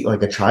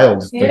a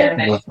child. Yeah,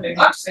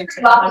 I'm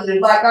super lucky.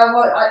 Like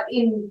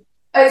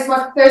it's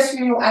my first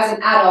funeral as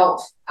an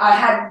adult. I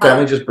had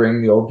Family just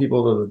bring the old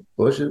people to the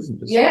bushes and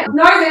just. yeah.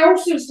 No, they're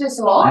all just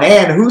alive.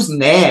 Nan, who's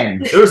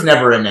Nan? There was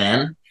never a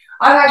Nan.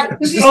 I had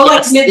Oh,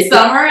 like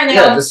midsummer, and they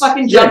Yeah, all just-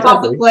 fucking yeah, jump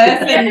off the exactly.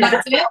 cliff, and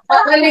that's it.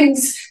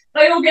 weddings.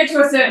 They all get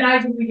to a certain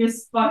age and we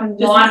just fucking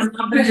line them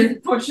up and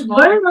just push them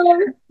off.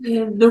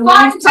 The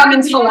ones come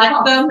and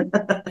select them,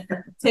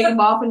 take them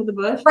off into the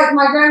bush. Like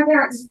my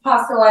grandparents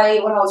passed away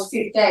when I was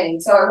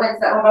 15, so I went to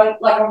that one.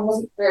 Like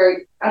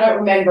I don't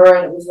remember,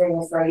 and it was when I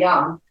was very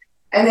young.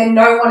 And then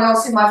no one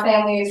else in my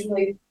family has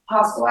really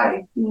passed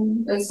away.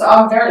 And so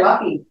I'm very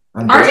lucky.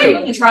 RJ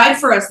really tried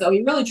for us, though.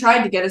 He really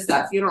tried to get us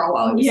that funeral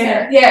while he was Yeah.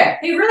 there. Yeah.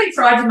 He really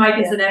tried to make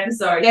us an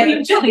episode. Yeah, he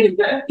really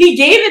he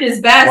gave it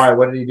his best. Why?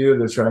 What did he do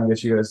to try and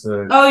get you guys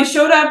to? Oh, he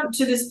showed up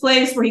to this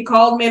place where he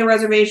called, made a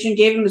reservation,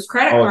 gave him his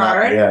credit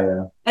card,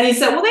 yeah. and he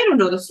said, "Well, they don't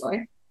know the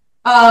story."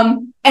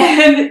 And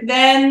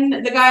then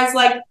the guy's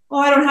like, "Oh,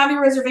 I don't have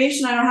your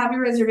reservation. I don't have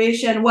your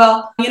reservation.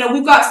 Well,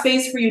 we've got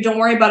space for you. Don't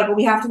worry about it. But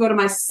we have to go to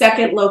my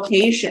second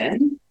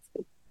location."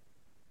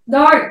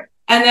 No.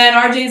 And then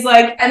RJ's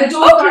like, And the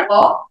doors aren't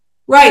locked.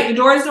 right, the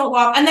doors don't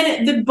lock. And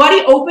then the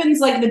buddy opens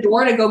like the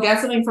door to go get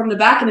something from the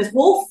back, and his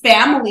whole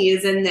family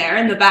is in there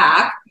in the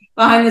back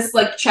behind this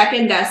like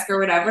check-in desk or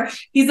whatever.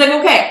 He's like,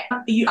 "Okay,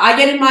 I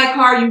get in my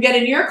car, you get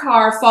in your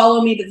car,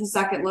 follow me to the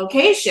second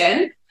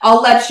location.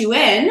 I'll let you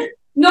in."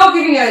 Not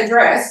giving an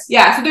address.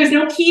 Yeah, so there's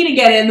no key to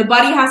get in. The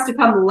buddy has to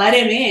come let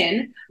him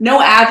in.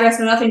 No address,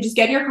 no nothing. Just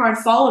get in your car and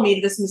follow me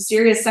to this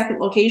mysterious second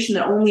location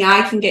that only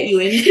I can get you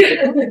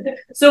into.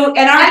 So,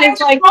 and RJ's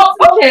like,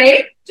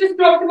 "Okay." Just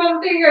dropped him on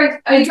the thing.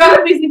 And he dropped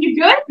him, he's like,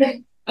 "You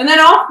good?" And then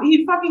off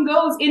he fucking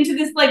goes into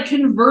this like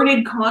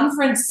converted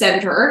conference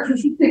center.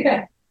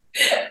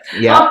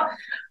 Yeah.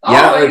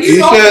 Oh, You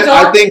should.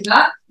 I think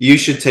that. you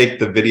should take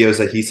the videos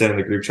that he sent in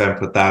the group chat and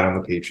put that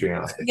on the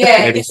Patreon.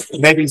 Yeah.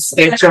 maybe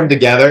stitch them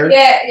together.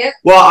 Yeah.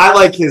 Well, I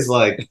like his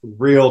like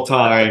real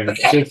time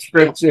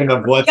description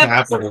of what's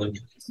happening.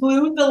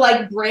 Include the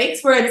like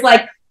breaks where it's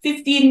like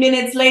 15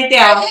 minutes later,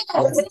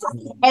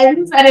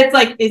 and it's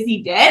like, is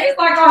he dead? It's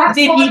like, I have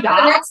to Did go he to the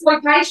die? next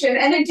location,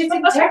 and then just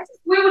in Texas,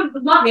 we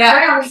would muck Yeah.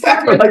 around.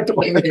 For like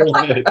 20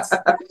 minutes.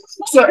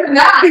 So,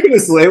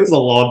 it was a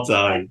long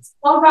time.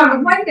 Long time,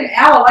 we're waiting an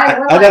hour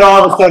later. And then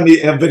all of a sudden,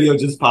 the video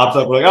just pops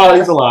up like, oh,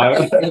 he's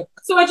alive.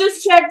 So I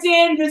just checked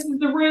in. This is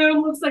the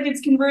room. Looks like it's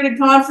converted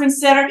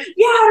conference center.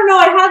 Yeah, I don't know.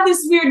 I had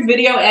this weird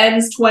video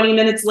ends 20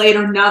 minutes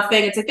later.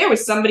 Nothing. It's like there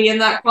was somebody in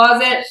that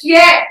closet.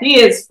 Yeah. He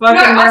is fucking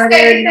No, I murdered.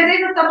 said, there's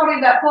even somebody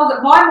in that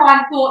closet. My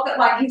mind thought that,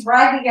 like, he's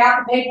ragging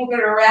out the people that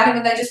are around him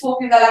and they just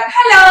walk in, they're like,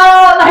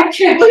 hello! Like,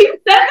 Well, he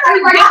said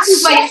that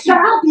he's like,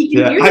 shut up, he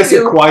can hear I said,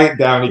 you. quiet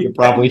down, he could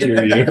probably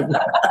hear you.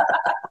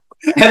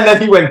 And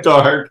then he went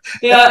dark.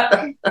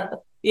 Yeah.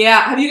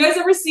 Yeah. Have you guys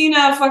ever seen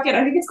I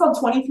think it's called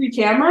 23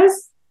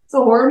 Cameras? It's a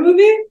horror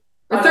movie?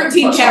 Or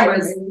 13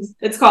 Cameras.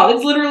 It's called.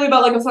 It's literally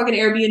about like a fucking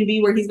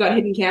Airbnb where he's got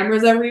hidden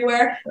cameras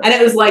everywhere. And it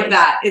was like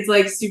that. It's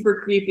like super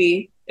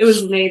creepy. It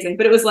was amazing,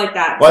 but it was like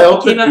that. Well, I So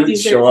hope it came out that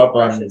these would show days up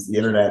on precious. the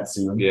internet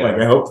soon. Yeah.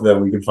 Like, I hope that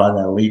we can find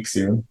that leak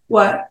soon.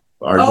 What?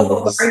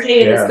 RJ's.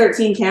 RJ and his Yeah.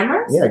 13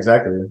 cameras? Yeah,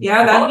 exactly.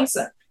 Yeah, that'd be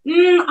so.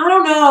 I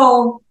don't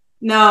know.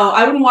 No,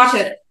 I wouldn't watch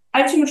it.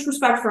 I have too much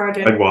respect for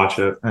RJ. I'd watch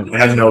it. I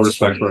have no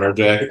respect for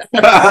RJ.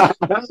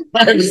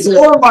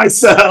 Or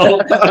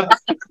myself.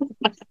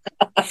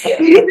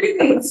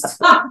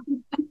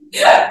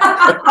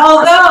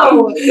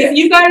 Although, if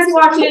you guys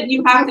watch it,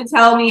 you have to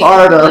tell me.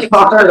 Harder.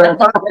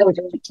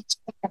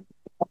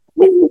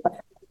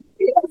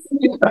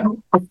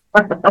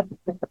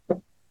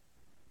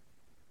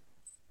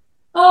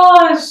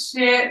 oh,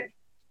 shit.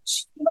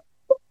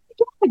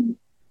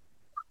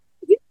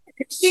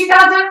 She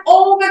does it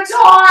all the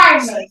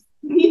time.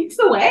 He's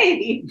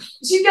away.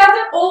 She does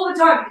it all the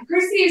time.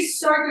 Christy is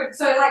so good.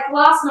 So, like,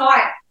 last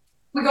night,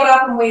 we got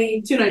up and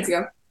we... 2 nights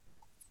ago.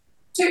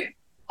 It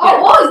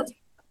was.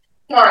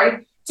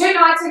 Sorry. 2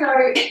 nights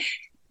ago,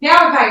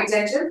 now we're paying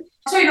attention.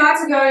 2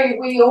 nights ago,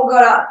 we all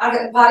got up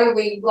at the party.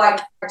 We, like,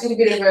 did a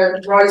bit of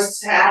a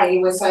roast. Hey,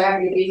 we're so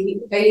happy to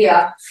be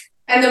here.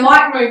 And the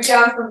mic moved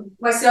down from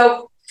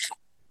myself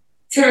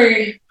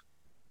to...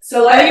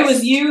 So I think it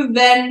was you,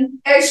 then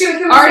she was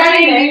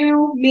RJ,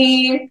 you,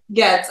 me,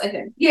 Getz, I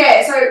think.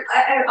 Yeah, so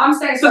I'm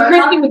saying So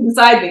Christy was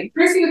beside me.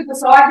 Christy was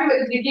beside you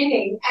at the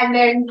beginning, and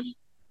then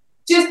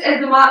just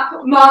as the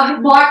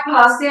mic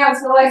passed down,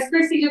 so like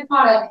Christy just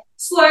kind of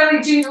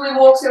slowly, gingerly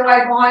walks her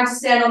way behind to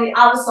stand on the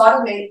other side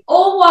of me,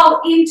 all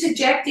while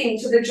interjecting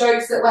to the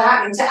jokes that were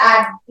happening to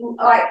add,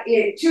 like,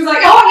 yeah. She was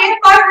like, oh, yeah,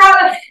 my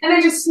brother, and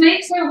then just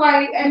sneaks her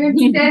way, and then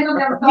stands on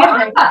the other side of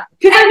me.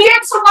 Because I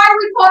get to why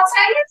we got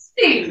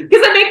tasty.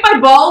 Because I made my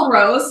bald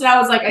roast, and I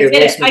was like, I did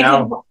it.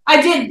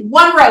 I did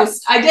one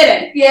roast. I did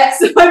it. Yeah.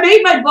 So I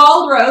made my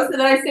bald roast,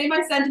 and then I say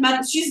my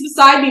sentimental. She's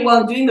beside me while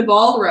I'm doing the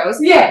bald roast.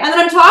 Yeah. And then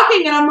I'm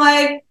talking, and I'm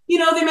like,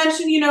 they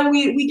mentioned,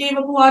 we gave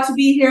up a lot to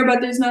be here, but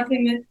there's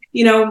nothing that,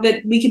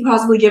 that we could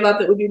possibly give up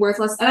that would be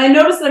worthless. And I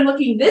noticed that I'm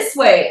looking this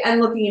way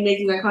and looking and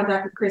making eye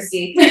contact with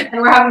Christy,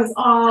 and we're having this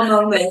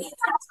moment.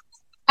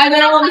 And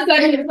then all of a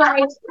sudden, it's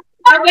like,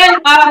 and then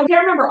I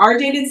can't remember,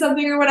 RJ did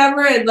something or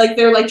whatever, and like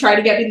they're like trying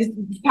to get me to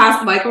pass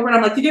the mic over, and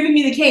I'm like, you're giving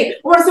me the cane. I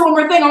want to say one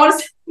more thing.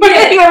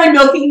 I'm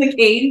milking the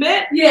cane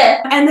bit.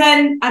 Yeah. And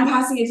then I'm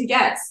passing it to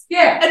Getz.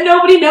 Yeah. And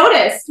nobody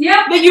noticed.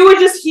 Yeah. That you were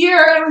just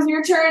here and it was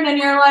your turn, and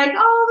you're like,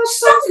 oh,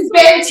 there's She's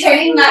Ben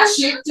 10 that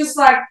shit, just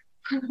like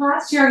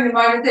sharing the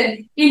moment,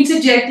 then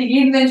interjecting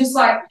in, then just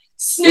like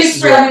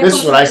sneaks around. This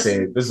is what I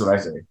say.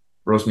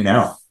 Roast me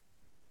now.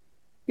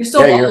 You're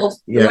so old.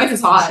 Your wife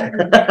is hot.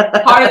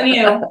 Hotter than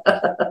you.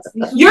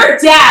 Your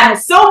dad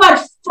has so much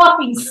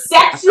fucking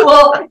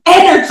sexual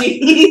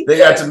energy. They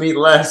got to meet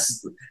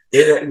less.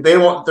 They're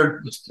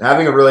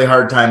having a really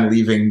hard time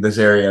leaving this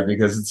area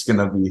because it's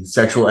gonna be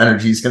sexual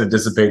energy is gonna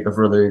dissipate the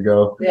further you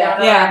go.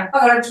 Yeah.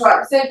 I'm gonna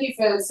try. Thank you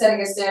for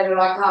setting a standard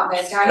I can't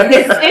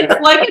maintain.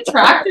 It's like a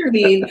tractor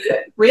beam.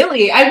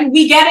 Really.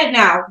 We get it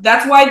now.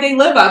 That's why they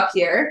live up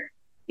here.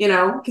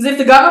 Because if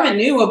the government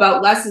knew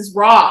about Les's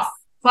raw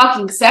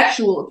fucking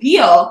sexual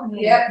appeal,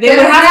 they would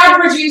have to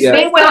produce.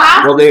 They would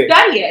have to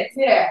study it.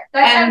 Yeah,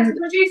 they have to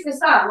produce this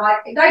stuff.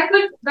 Like they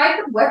could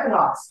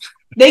weaponize.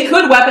 They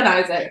could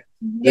weaponize it.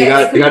 They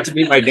got to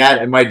meet my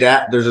dad, and my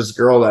dad. There's this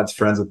girl that's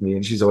friends with me,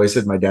 and she's always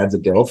said my dad's a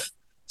DILF.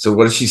 So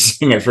what does she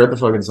sing? I forgot the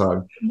fucking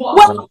song.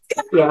 What?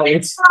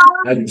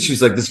 And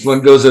she's like, this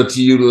one goes out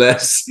to you,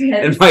 Les.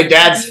 And my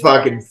dad's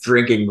fucking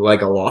drinking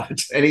like a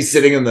lot, and he's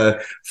sitting in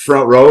the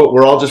front row.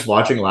 We're all just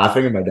watching,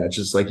 laughing, and my dad's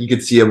just like, you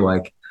could see him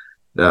like.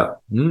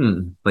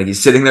 Like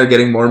he's sitting there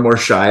getting more and more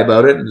shy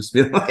about it and just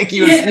being like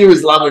he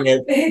was loving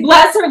it.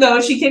 Bless her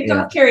though, she kicked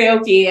off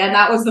karaoke and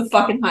that was the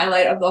fucking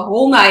highlight of the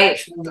whole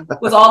night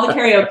was all the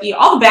karaoke,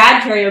 all the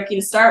bad karaoke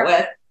to start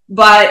with.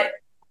 But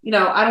I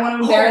don't want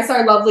to embarrass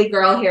our lovely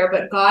girl here,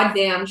 but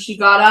goddamn, she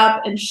got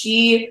up and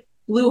she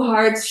blew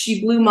hearts,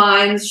 she blew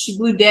minds, she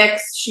blew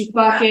dicks, she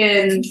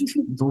fucking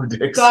blew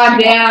dicks.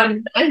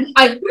 Goddamn.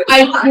 I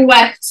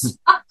wept.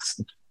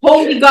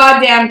 Holy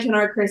goddamn, can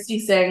our Christy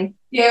sing?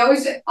 Yeah, it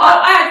was.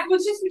 I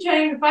was just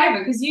returning the favour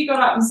because you got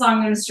up and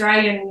sung an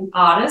Australian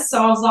artist,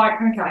 so I was like,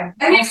 okay.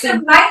 And it's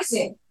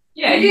amazing.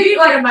 Yeah, you did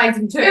like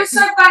amazing too. It was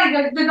so funny.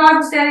 The guy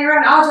was standing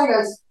around. RJ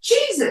goes,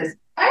 Jesus,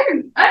 I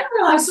didn't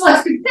realize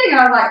Celeste could sing.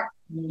 I was like,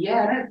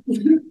 yeah.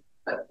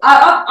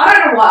 I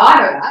don't know why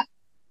I know that.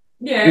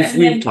 Yeah,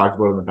 we've talked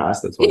about it in the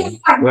past. That's why.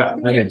 I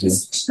didn't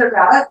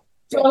about it.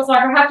 So I was like,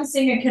 I have to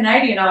sing a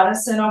Canadian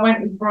artist, and I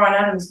went with Brian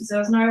Adams because there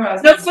was no way I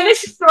was. No,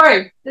 finish your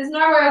story. There's no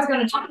way I was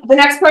going to. The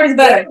next part is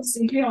better.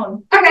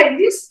 Okay,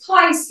 this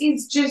place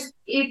is just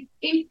it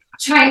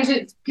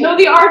changes. No,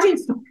 the RJ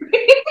story.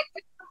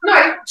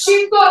 No,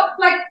 she's got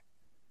like.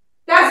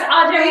 That's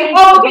RJ.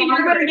 Oh, okay,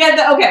 you're gonna get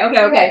that.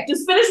 Okay.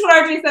 Just finish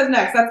what RJ says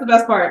next. That's the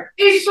best part.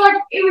 It's like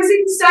it was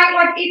insane.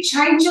 Like it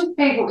changes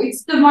people.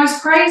 It's the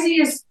most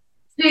craziest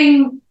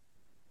thing.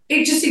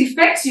 It just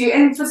infects you,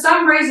 and for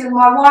some reason,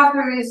 my wife,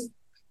 who is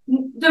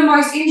the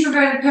most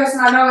introverted person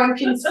I know, and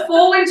can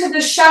fall into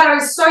the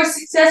shadows so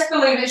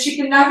successfully that she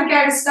can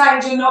navigate a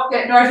stage and not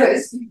get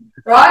noticed,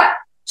 right?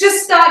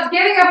 Just starts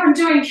getting up and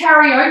doing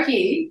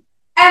karaoke,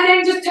 and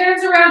then just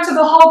turns around to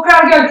the whole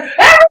crowd and goes,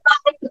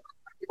 everybody!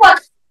 Like,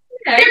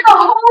 okay. The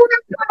whole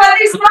but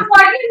this was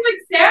like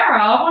with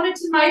Sarah. I wanted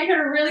to make it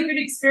a really good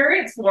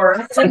experience for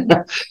her.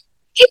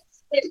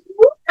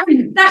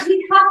 That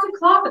you have to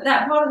clap at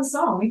that part of the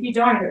song. If you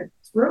don't,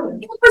 it's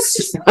ruined. It was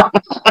just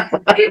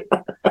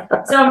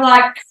so I'm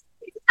like,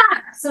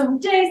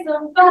 someday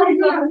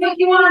somebody's gonna make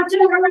you want to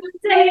do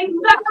everything.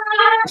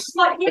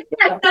 Like,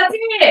 yeah, that's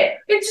it.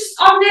 It's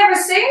just I've never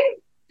seen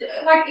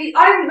like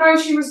I didn't know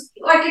she was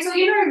like it's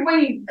you know when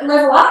you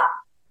level up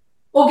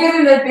or get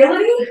an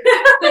ability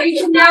that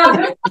you can now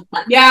do.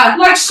 Yeah,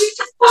 like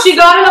she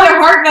got another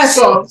heart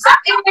vessel.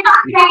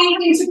 She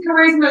came into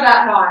charisma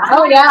that night.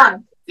 Oh yeah.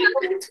 She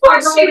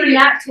wrote a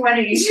nat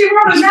 20. She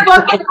wrote a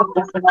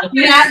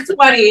nat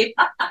 20.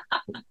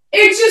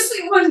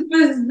 It was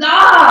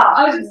bizarre.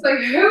 I was just like,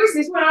 who is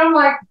this one? I'm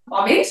like,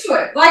 I'm into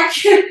it. Like,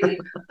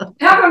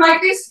 how can I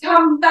make this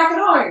come back at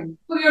home?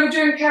 We're going to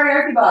do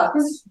karaoke bars.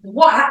 Because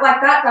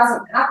like that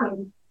doesn't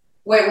happen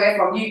where we're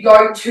from. You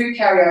go to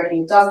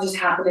karaoke. It doesn't just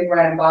happen in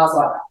random bars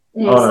like that.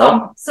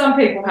 Some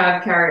people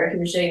have karaoke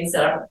machines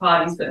set up at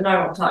parties, but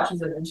no one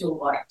touches it until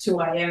like 2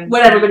 a.m.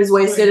 when everybody's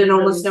wasted and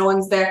almost no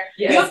one's there.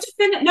 Yeah. You have to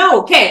finish.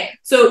 No, okay.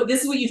 So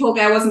this is what you told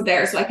me. I wasn't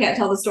there, so I can't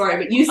tell the story.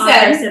 But you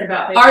said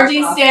about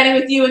RJ's standing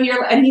with you, and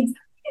I didn't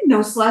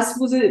know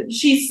Celeste was it.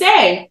 She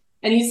sang,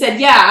 and you said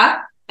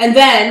yeah. And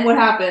then what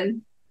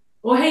happened?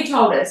 Well, he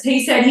told us.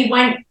 He said he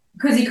went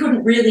because he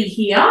couldn't really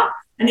hear.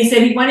 And he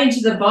said he went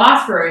into the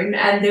bathroom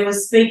and there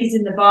was speakers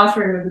in the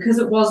bathroom, and because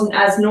it wasn't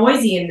as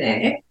noisy in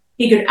there,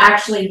 he could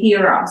actually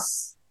hear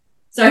us.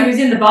 So he was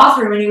in the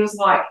bathroom and he was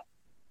like,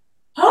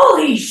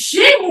 holy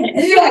shit!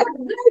 Yeah.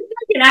 You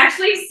can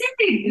actually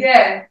sing.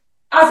 Yeah.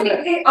 I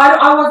think I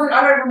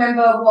don't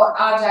remember what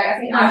RJ,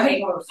 I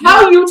think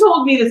how you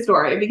told me the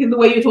story, because the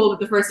way you told it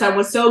the first time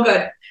was so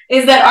good,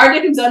 is that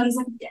RJ comes on, he's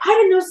like, I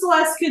didn't know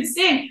Celeste could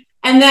sing.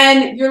 And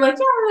then you're like,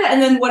 yeah,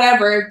 and then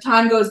whatever,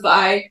 time goes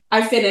by,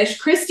 I finish,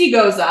 Christy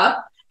goes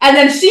up, and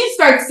then she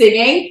starts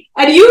singing,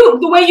 and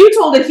the way you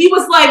told it, he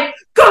was like,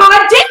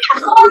 God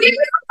damn! Oh,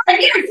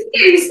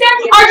 he's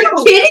standing. Are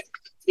you kidding?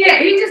 Yeah,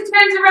 he just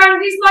turns around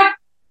and he's like,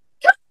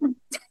 God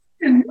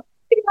damn.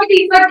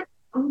 He's like,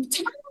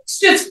 it's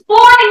just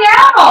flying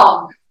out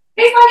of.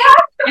 He's like, how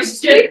do you It's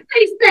speak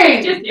these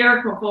things? It's just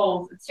Erica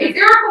Falls. It's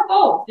Erica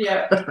Falls.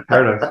 Yeah.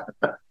 Heard of.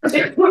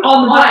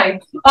 On the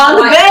lake. On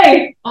the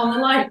bay. On the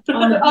lake.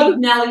 On the Big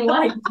Nelly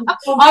Lake.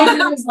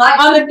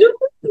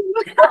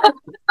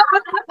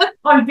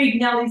 On Big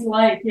Nelly's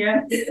Lake,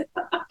 yeah.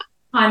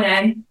 Hi,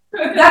 Nan.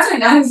 That's her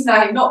nan's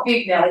name, not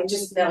Big Nelly,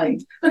 just Nelly.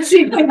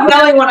 She's Big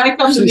Nelly when I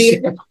come to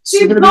meet her.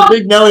 She's going to be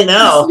Big Nelly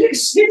now.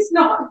 She's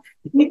not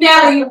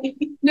Nelly,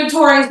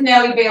 notorious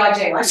Nelly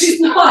B.I.G. Like, she's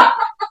not.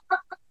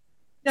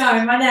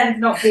 No, my nan's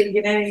not big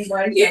in any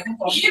way. You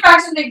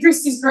imagine that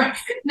Christy's great.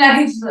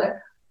 Nanny's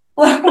the.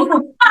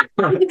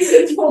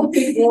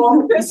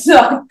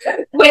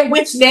 Wait,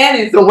 which Nan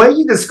is? The way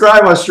you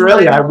describe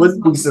Australia, I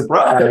wouldn't be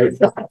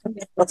surprised.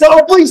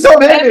 So please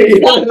don't hit me.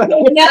 Nelly.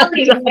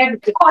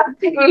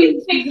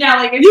 Big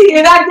Nelly. Did you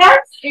hear that, Dad?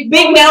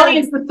 Big Nelly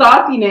is the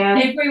saucy Nan.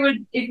 If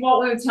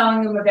what we were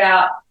telling them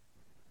about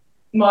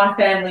my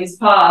family's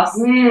past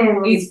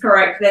is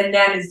correct, then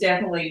Nan is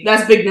definitely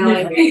That's Big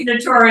Nelly.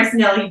 Notorious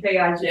Nelly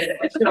B.I.G.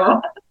 for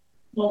sure.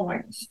 Oh my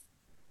gosh.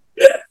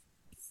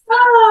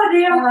 Oh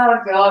dear.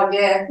 Oh god,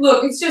 yeah.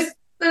 Look, it's just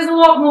there's a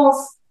lot more.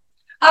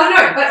 I don't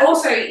know, but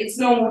also it's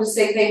normal to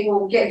see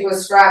people get into a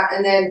scrap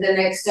and then the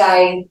next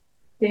day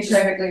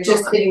they're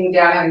just sitting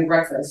down having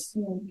breakfast.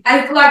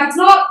 And like it's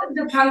not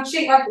the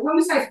punching. Like when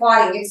we say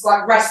fighting, it's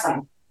like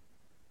wrestling.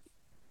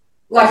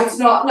 Like it's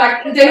not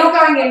like they're not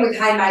going in with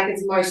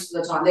haymakers most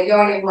of the time. They're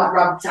going in like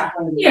rubber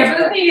tackling. Yeah,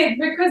 but the thing is,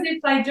 because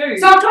if they do,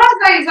 so I'm trying to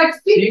say is like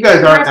you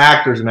guys aren't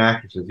actors and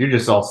actresses. You're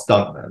just all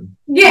stuntmen.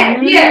 Yeah,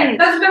 yeah.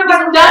 That's a bit of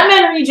a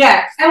Stuntman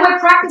rejects. And we're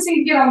practicing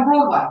to get on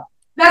Broadway.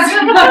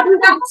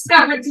 That's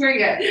not what's doing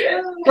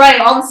it. Right,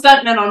 all the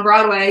stuntmen on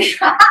Broadway.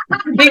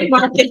 Big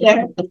market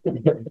there.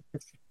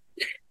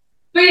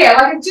 But yeah,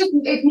 like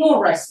it's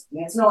more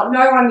wrestling. It's not.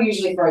 No one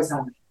usually throws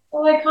something.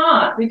 Well, they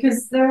can't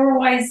because they're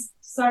always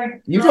so.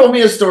 You told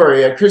me a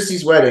story at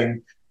Christy's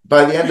wedding.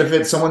 By the end of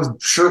it, someone's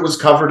shirt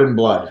was covered in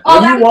blood. Oh,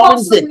 And you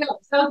wanted it.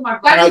 that was my.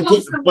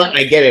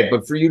 I get it,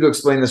 but for you to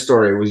explain the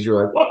story,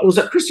 you're like, what was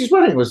that? Christy's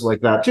wedding was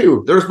like that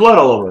too. There was blood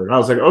all over, and I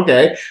was like,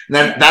 okay. And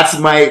then that's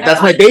my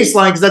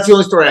baseline because that's the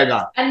only story I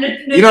got. And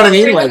You know what I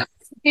mean? Like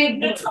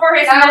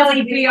notorious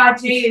Nelly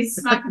B.I.G. is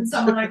smacking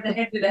someone over the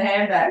head with a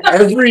handbag.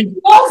 every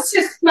was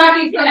just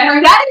smacking.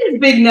 That is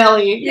Big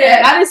Nelly.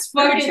 Yeah. That is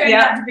Fucking fucking turned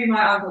out to be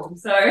my uncle.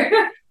 So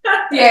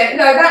Yeah,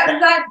 no,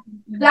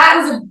 that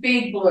was a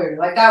big blue.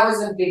 Like that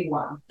was a big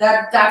one.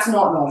 That's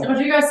not normal.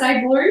 Did you guys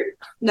say blue?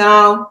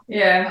 No.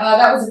 Yeah.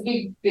 That was a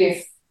big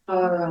biff.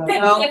 No.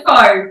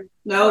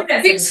 No.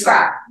 Big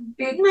scrap.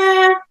 Big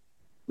Nah.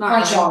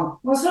 punch on.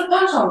 What's not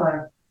punch on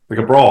though? like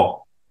a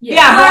brawl.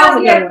 Yeah,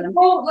 brawl's a good one.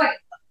 Brawl, like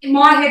in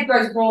my head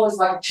goes brawl is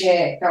like a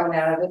chair coming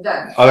out of it.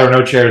 Oh, there were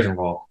no chairs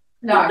involved.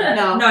 No.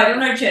 No. No, there were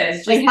no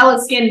chairs. Like hella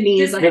skin knees.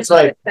 Just Like, It's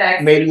like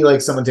back. maybe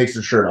like someone takes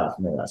their shirt off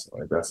and they wrestle.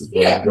 Like that's as far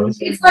as Yeah, it goes.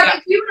 it's like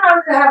if you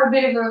wanted to have a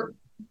bit of a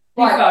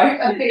like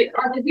a bit,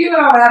 like if you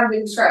wanted to have a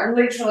bit of scrap,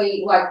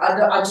 literally like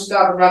I just go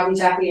up and rub and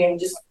tappy and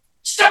just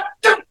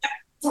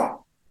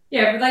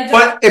Yeah, but they just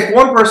But if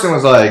one person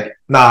was like,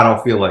 "Nah, I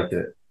don't feel like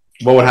it,"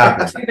 what would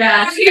happen? too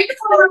bad.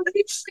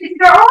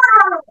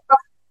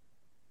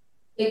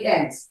 it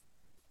ends.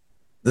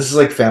 This is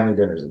like family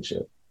dinners and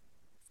shit.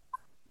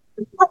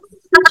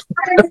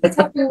 It's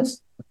happened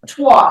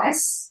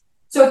twice,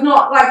 so it's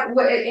not like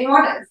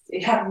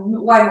it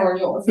happened way more in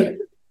yours,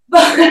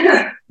 but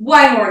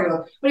way more in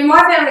yours. But in my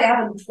family, it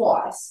happened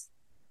twice.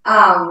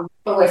 But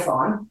we're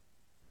fine.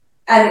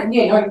 And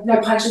yeah, no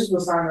punches were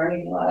thrown or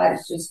anything like that.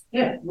 It's just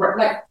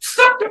like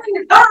stop doing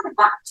it,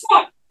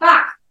 stop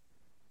back.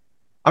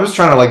 I'm just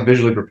trying to like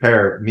visually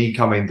prepare me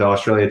coming to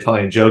Australia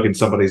telling a joke and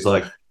somebody's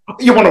like,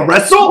 "You want to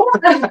wrestle?"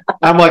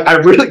 I'm like, I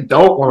really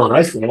don't want to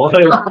wrestle. do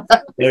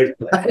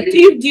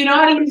you know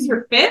how to use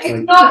your fist?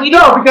 No,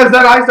 because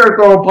then I start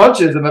throwing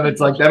punches and then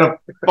it's like then a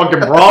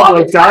fucking brawl.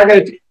 Like, so I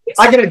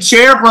get a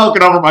chair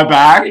broken over my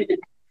back, and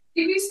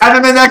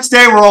then the next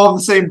day we're all in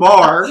the same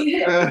bar.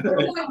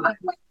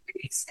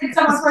 If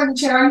someone's throwing the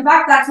chair on your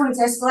back, that's when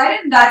it's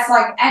escalated. That's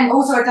like, and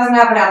also it doesn't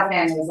happen out of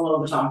families a lot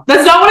of the time.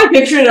 That's not what I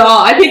pictured at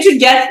all. I pictured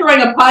Guess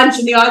throwing a punch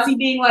and the Aussie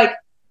being like,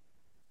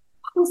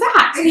 "Who's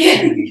that?"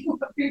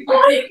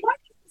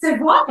 Said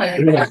what?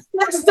 That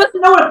just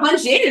doesn't know what a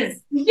punch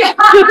is. Yeah.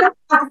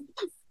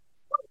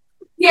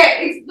 Yeah,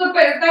 it's look,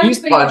 but He's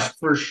punched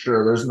for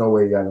sure. There's no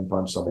way you haven't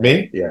punched someone.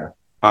 Me? Yeah.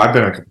 I've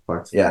been a couple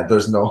fights. Yeah,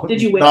 there's no. Did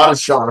you win? Not a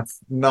shot.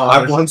 No,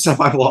 I've won some,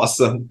 I've lost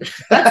some.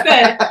 That's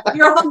good.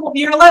 You're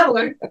a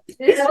leveler.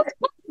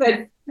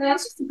 Good.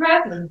 That's just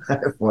depressing.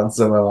 I've won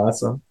some, I lost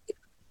some.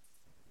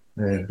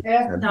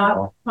 Yeah. No,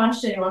 I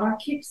punched anyone. I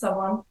kicked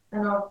someone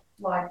and I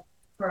like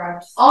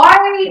grabbed. but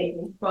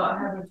I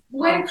haven't.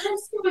 when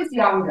Christy was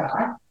younger,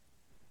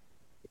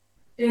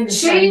 In the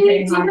she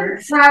didn't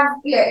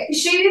 1700s.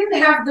 she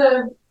didn't have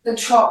the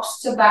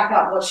chops to back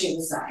up what she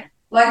was saying.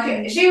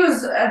 Like she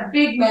was a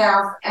big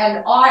mouth, and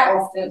I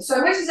often.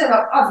 So when she said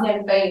like I've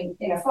never been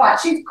in a fight,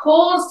 she's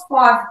caused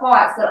 5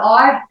 fights that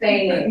I've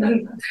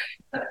been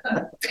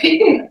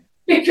in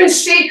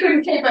because she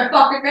couldn't keep her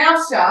fucking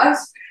mouth shut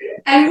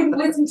and wouldn't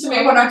listen to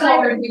me when I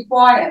told her to be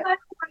quiet.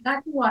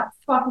 Acting like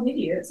fucking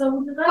idiots. So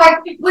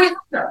Like this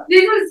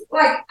was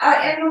like,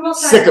 and I'm not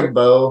saying. Sick of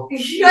Bo.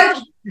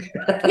 Yes.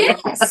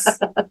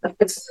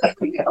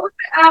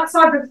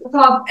 Outside the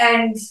club,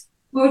 and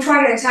we were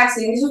trying to get a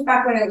taxi. And this was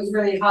back when it was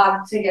really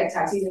hard to get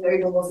taxis, and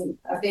Uber wasn't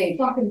a thing.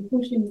 fucking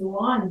pushing the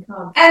line,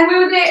 come. And we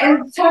were there,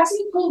 and the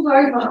taxi pulled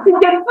over. I'm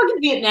getting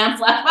fucking Vietnam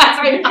flashbacks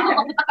right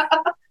now.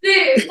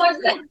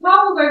 The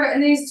car pulled over,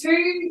 and these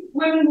 2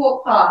 women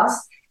walked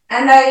past,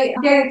 and they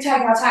get to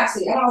take our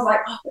taxi. And I was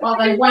like, Well,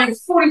 they went.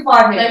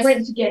 45 minutes. They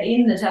went to get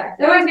in the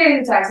taxi. They went getting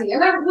the taxi, and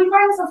then we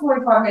waited for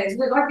 45 minutes.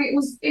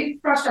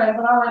 It frustrating,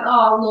 but I went,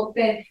 oh look,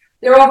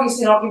 they're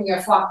obviously not giving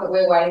a fuck that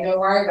we're waiting. Don't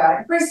worry about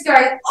it. Chris goes,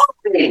 oh,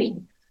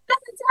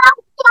 that's our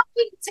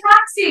fucking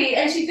taxi,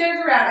 and she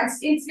turns around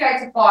and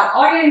instigates a fight.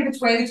 I get in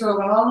between the two of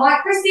them. I'm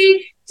like,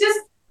 Christy, just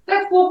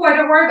let's walk away.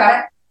 Don't worry about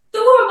it. The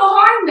woman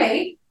behind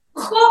me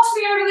clocks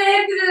me over the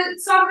head with the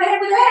side of the head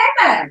with a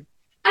handbag,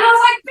 and I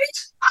was like, bitch,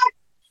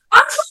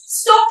 I'm trying to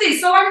stop this.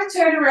 So I just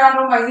turned around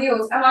on my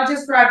heels and I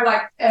just grabbed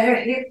like her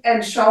hip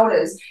and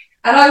shoulders,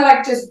 and I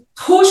like just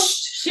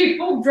pushed. She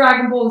pulled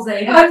Dragon Ball Z.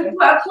 I pushed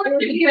her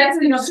hips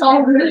and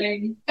shoulders,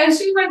 and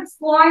she went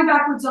flying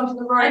backwards onto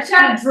the road. She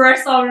had a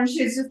dress on and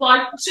she's just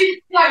like,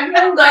 She like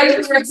middle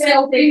days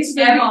herself into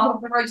the middle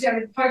of the road. She had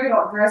a polka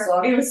dot dress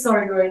on. it was so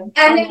good. And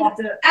I then loved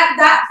it. at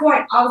that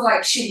point, I was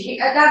like, shit.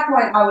 At that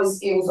point,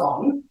 it was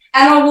on.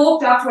 And I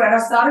walked up to her and I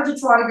started to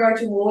try to go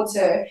towards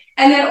her.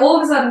 And then all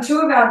of a sudden, two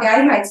of our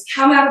gay mates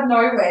come out of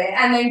nowhere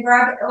and then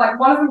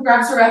one of them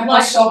grabs her around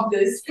my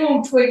shoulders.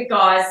 Full twig,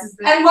 guys.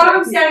 And one of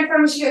them standing in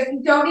front of me, she goes,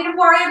 "You don't need to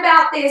worry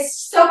about this.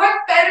 So much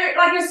better.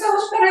 Like, you're so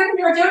much better than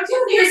her.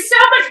 You're so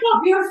much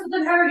more beautiful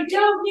than her. You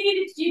don't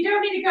need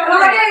to go." And I'm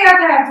like, yeah,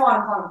 okay, I'm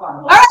fine.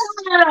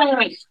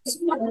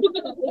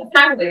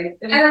 Exactly.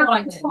 And I'm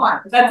like, it's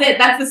fine. That's it.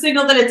 That's the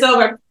signal that it's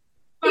over.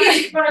 But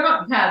I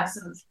got cabs.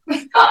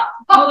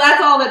 Well,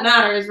 that's all that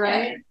matters,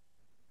 right?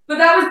 But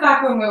that was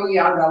back when we were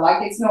younger.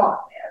 Like, it's not.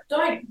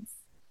 Don't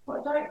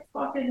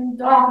fucking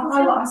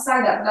I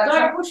say that, but that's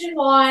don't push in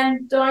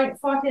line. Don't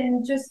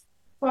fucking just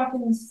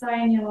fucking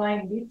stay in your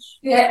lane, bitch.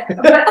 Yeah,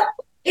 but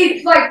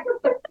it's like,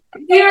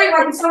 you know,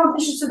 like if someone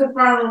pushes to the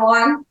front of the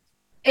line,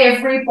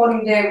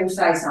 everybody there will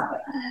say something.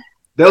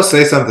 They'll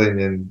say something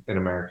in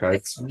America.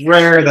 It's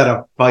rare that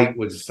a fight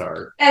would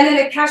start. And then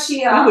the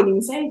cashier. I wouldn't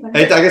even say anything.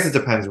 I guess it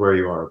depends where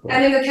you are. But.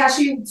 And then the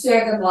cashier would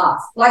serve them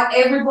last. Like,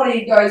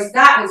 everybody goes,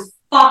 that was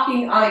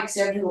fucking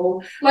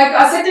unacceptable. Like,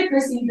 I said to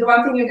Christy, the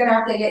one thing you're going to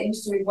have to get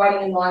used to is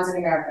waiting in lines in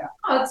America.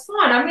 Oh, it's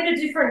fine. I'm in a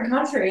different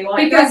country.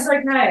 Like, Because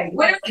that's okay.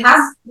 when it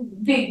has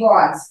big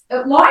lines,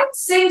 lines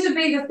seem to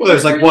be the thing. Well,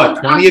 there's like, what,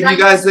 20 of you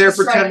guys there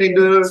pretending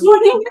to...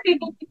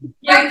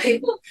 Like,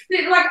 people,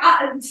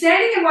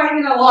 standing and waiting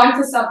in a line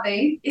for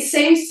something, it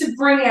seems to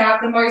bring out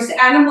the most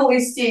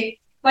animalistic.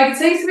 Like, it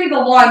seems to be the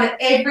line that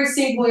every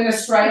single in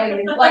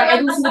Australia, like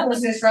every single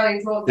person in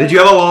Australia draws. Did you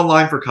have a long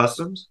line for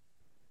customs?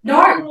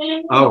 No.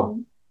 Oh.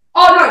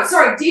 Oh, no,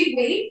 sorry, did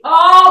we?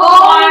 Oh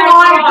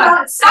my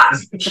God.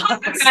 Such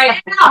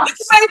Okay.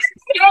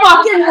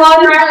 Fucking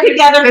run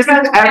together.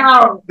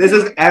 This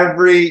is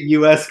every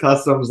U.S.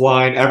 customs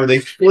line ever. They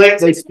split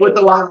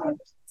the line.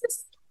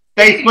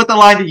 They split the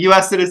line to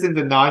U.S. citizen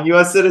to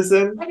non-U.S.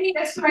 citizen. Any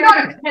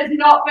Australian has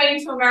not been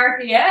to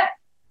America yet,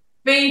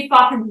 be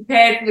fucking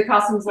prepared for the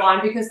customs line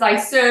because they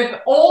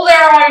serve all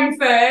their own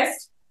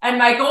first and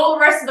make all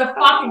the rest of the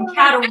fucking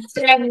cattle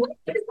stand.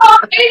 It's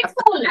not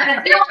equal.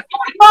 And they're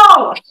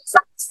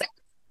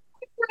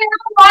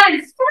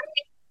like,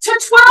 to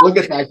 12 Look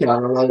at that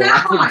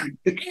camera.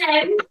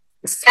 and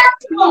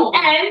acceptable.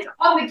 And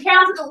on the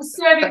counter that was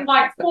serving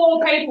like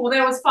 4 people,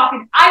 there was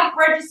fucking 8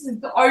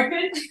 registers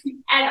open,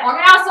 and on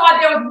our side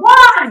there was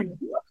 1.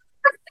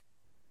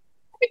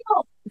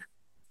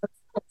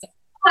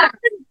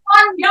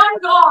 One young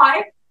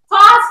guy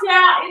passed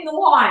out in the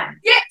line.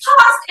 Yeah,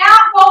 passed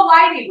out while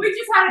waiting. We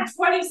just had a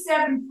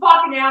 27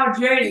 fucking hour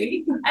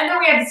journey, and then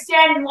we had to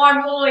stand in line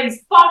with all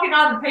these fucking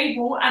other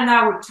people, and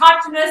they were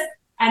touching us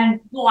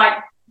and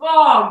like,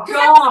 oh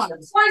God.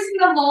 Closing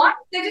the line,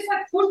 they just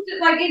like pushed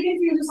it, like even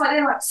if you just like,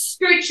 they like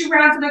scooch you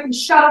around so they can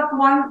shut off the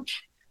one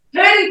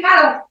herding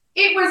cattle.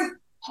 It was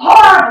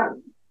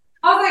horrible.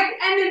 I was like,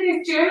 and then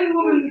this German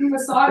woman who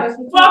was beside us.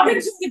 Welcome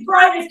to the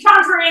greatest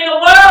country in the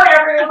world,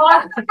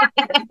 everyone.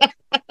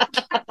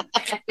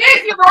 Yes,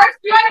 you're right.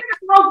 You ain't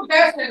the wrong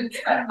person.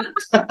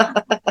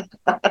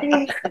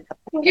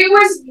 It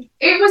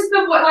was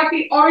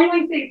the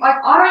only thing. Like,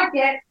 I don't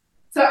get.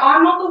 So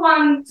I'm not the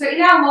one. So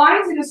in our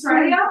lines in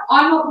Australia,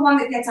 I'm not the one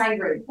that gets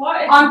angry.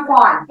 I'm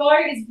fine. Bo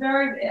is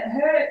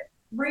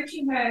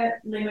reaching her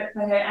limit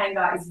for her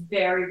anger is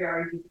very,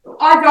 very difficult.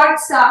 I don't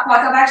start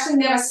fights. I've actually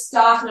never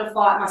started a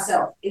fight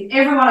myself.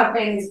 Everyone I've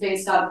been has been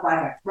started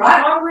fighting,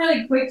 right? I'm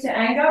really quick to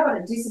anger, but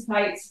it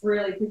dissipates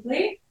really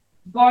quickly.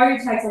 Bo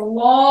takes a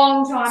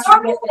long time. So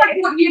I'm like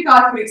what you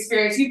guys would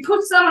experience. You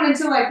put someone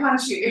until they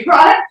punch you,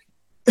 right?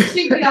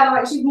 She's the other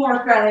way. She's more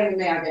Australian than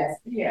me, I guess.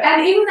 Yeah.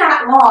 And in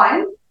that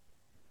line,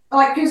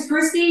 like, because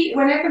Christy,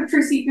 whenever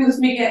Christy feels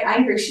me get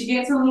angry, she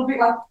gets a little bit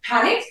like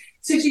panicked.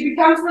 So she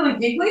becomes really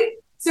giggly.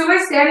 So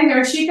we're standing there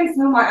and she can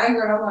feel my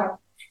anger and I'm like,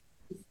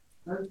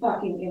 I'm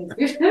fucking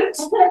inefficient.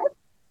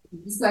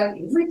 It's like,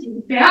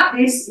 everything about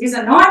this is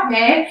a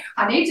nightmare.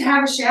 I need to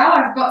have a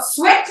shower. I've got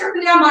sweat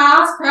dripping down my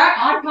ass crack.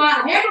 I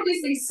can't handle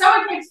this thing.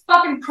 Someone keeps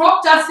fucking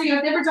crop dusting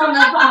us every time they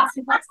pass.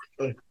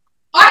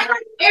 I know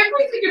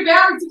everything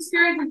about this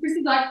experience and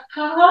Chrissy's like,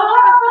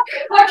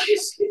 like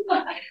she's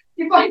like,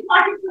 if I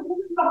can put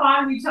this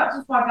behind me,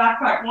 touches my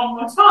backpack one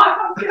more time,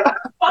 I'm gonna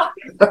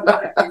fucking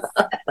like,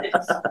 it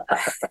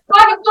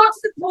got to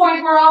the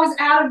point where I was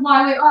out of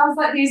my, I was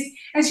like this,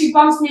 and she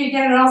bumps me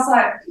again, and I was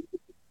like,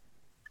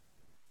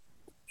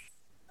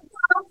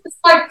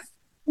 I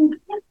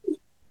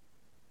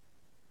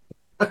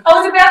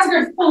was about to go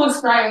full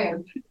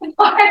Australian.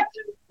 Like,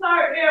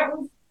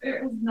 no,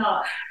 it was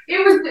not. It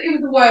was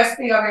the worst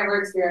thing I've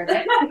ever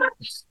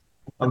experienced.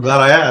 I'm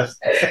glad I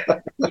asked.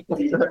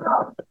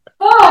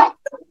 Oh,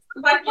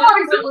 Like,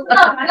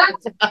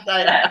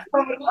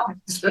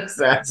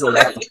 Just answer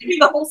that's gonna be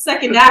the whole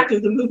second act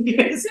of the movie.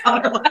 Is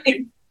our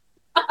life.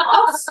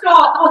 I'll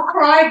stop. I'll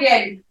cry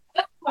again.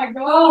 Oh my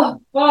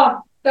God.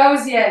 Oh, that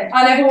was, yeah.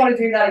 I never want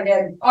to do that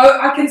again.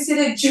 I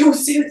considered dual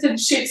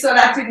citizenship, so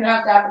that didn't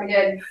have to happen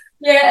again.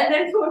 Yeah, and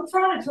then we were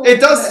trying to talk.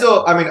 It does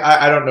still. I mean,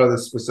 I don't know the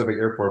specific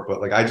airport,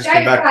 but like I just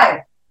came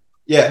back.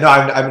 Yeah, no,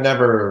 I've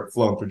never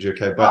flown through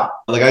JFK, but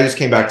like I just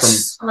came back from.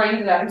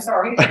 Screamed that. I'm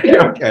sorry.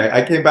 Okay,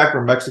 I came back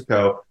from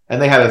Mexico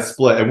and they had a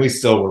split, and we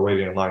still were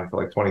waiting in line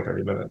for like 20,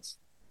 30 minutes.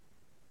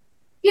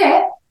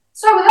 Yeah,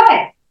 so were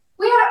they.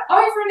 We had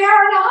over an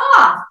hour and a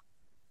half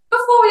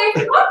before we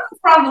even got in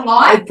front of the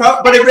line.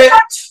 But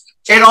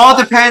it all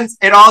depends.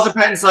 It all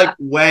depends, like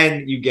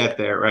when you get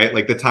there, right?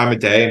 Like the time of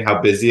day and how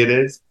busy it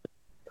is.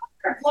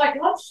 Like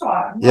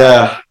lunchtime.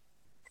 Yeah.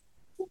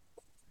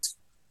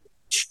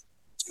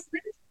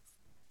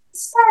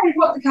 Say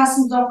what the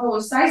customs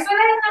officer say, so they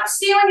ended up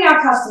stealing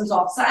our customs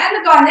officer and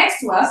the guy next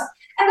to us,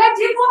 and they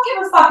did not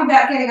give a fuck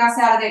about getting us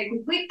out of there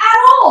quickly at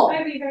all.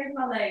 Maybe you hurt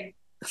my leg.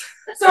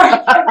 Sorry.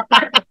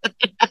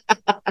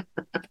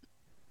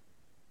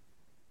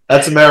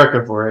 That's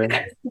America for you. I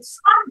talked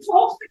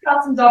to the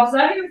customs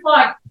officer. He was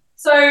like,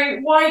 "So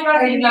why are you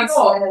guys in New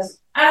York?"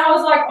 And I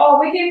was like, "Oh,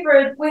 we're here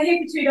for 2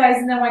 days,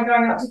 and then we're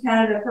going up to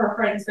Canada for a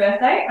friend's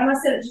birthday." And I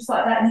said it just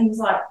like that, and he was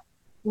like,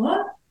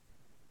 "What?"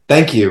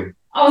 Thank you.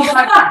 I was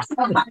like,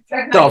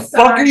 okay, The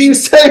fuck are you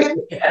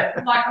saying?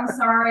 I'm like, I'm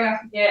sorry, I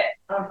forget.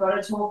 I've got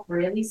to talk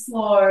really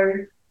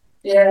slow.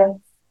 Yeah.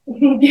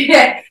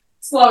 Yeah,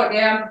 slow it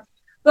down.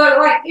 But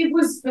like it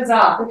was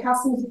bizarre. The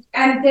customs,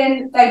 and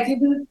then they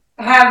didn't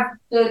have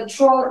the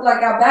trolley,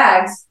 like our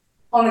bags,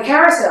 on the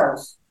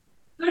carousels.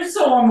 They're just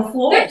all on the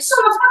floor. They're just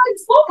on the fucking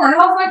floor, and I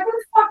was like, "What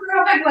the fuck are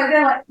our bags?" Like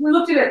they're like, we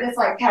looked at it, and it's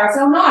like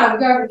carousel 9. And we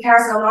go over to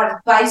carousel 9,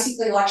 it's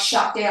basically like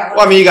shut down.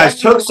 Well, I mean, you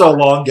guys took so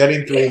long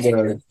getting through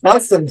the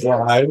customs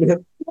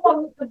line.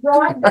 Well, the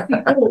bride that we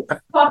booked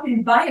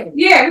fucking bailed.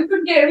 Yeah, we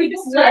couldn't get. We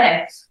just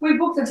left. We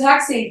booked a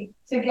taxi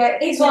to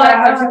get. It's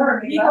like,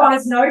 you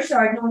guys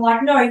no-showed, and I'm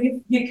like, no,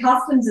 your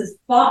customs is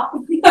fucked.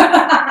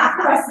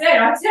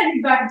 I sent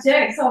you back a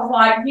text. I was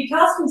like, your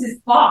customs is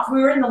fucked.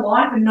 We were in the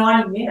line for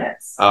 90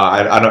 minutes.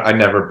 I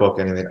never book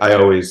anything. I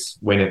always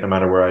win it no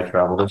matter where I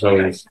travel. There's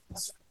always.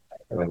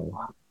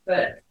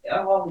 But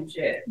holy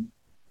shit.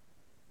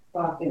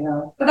 Fucking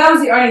hell. But that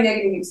was the only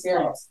negative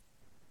experience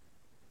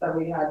that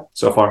we had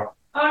So far.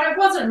 It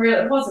wasn't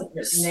really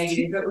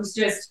negative. It was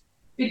just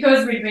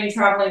because we'd been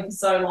traveling for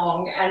so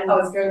long and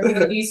we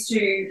were used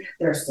to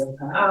They're still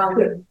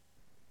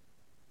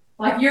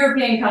like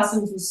European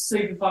customs was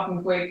super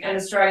fucking quick and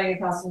Australian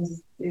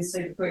customs is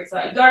super quick.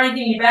 So you got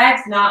anything in your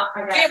bags? Nah,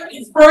 okay.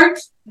 It's fruit.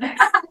 You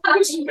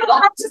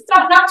have to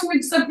start up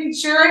to some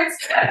insurance.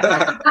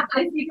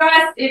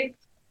 If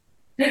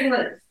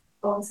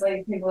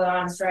people that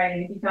aren't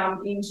Australian, if you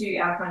come into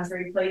our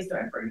country, please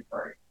don't bring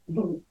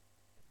fruit.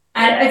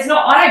 And it's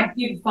not, I don't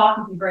give a fuck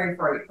if you bring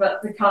fruit,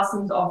 but the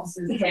customs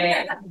officers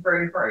care if you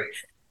bring fruit.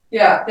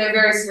 Yeah, they're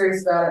very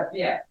serious about it.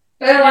 Yeah.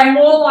 They're like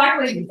more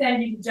likely to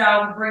send you to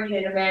jail for bringing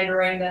in a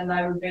mandarin than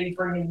they would be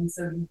bringing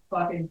some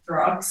fucking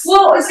drugs.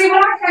 Well, see, when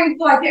I came,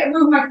 like, we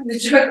were making the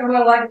joke, and we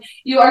were like,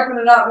 you open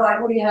it up,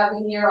 like, what do you have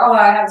in here? Oh,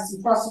 I have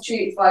some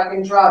prostitutes, like,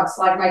 and drugs,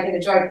 like, making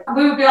a joke. And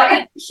we would be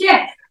like,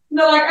 yeah. And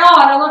they're like,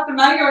 oh, and I left the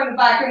mango in the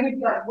back. And we'd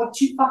be like,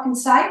 what'd you fucking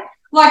say?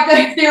 Like,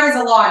 there is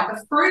a line.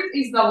 The fruit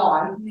is the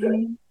line.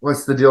 Mm-hmm.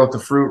 What's the deal with the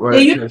fruit?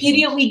 You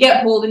immediately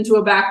get pulled into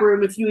a back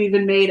room if you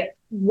even made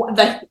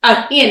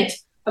a hint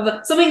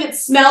of something that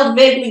smelled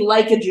vaguely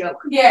like a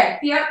joke. Yeah,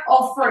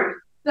 of fruit.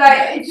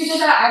 If you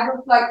did that,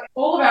 like,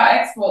 all of our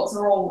exports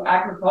are all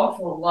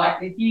agricultural.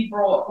 Like, if you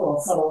brought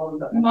most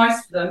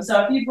of them,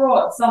 so if you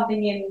brought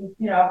something in,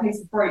 a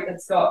piece of fruit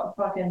that's got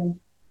fucking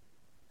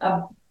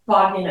a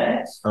bug in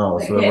it. Oh,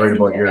 so they're worried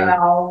about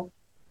your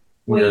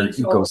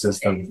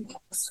ecosystem.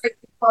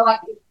 Well, like,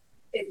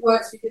 it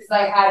works because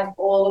they had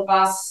all of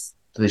us.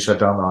 So they shut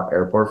down the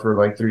airport for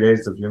like 3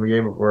 days to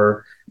fumigate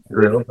before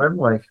you're open?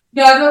 Like,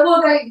 yeah, but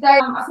well, they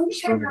I think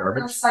it came out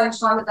at the same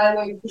time that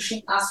they were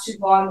pushing us to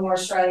buy more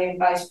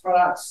Australian-based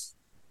products.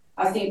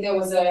 I think there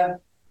was it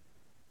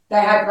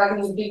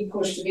was a big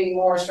push to be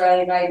more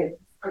Australian-made,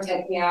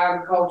 protecting our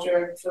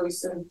agriculture through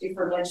some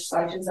different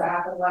legislations that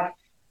happened. Like,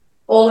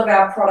 all of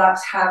our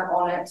products have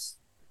on it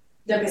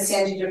the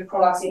percentage of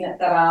products in it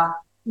that are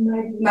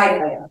made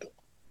here.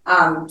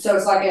 So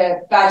it's like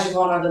a badge of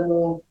honor.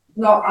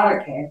 I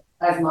don't care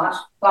as much,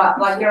 but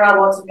like there are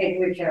lots of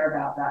people who care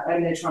about that,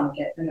 and they're trying to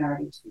get the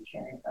narrative to be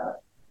caring about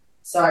it.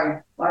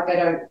 So like they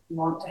don't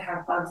want to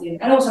have bugs in,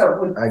 and also it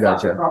would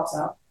fuck the crops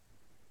up.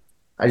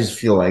 I just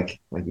feel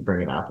like you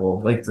bring an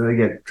apple, like do they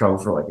get in trouble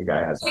for like a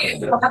guy has?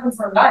 What happens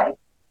for a bite?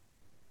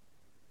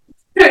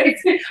 I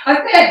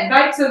said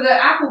bite to the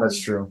apple. That's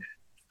true.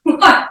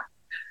 But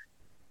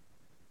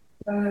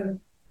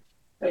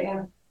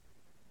yeah.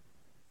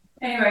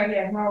 Anyway,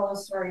 yeah, moral of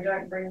the story,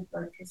 don't bring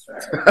fruit to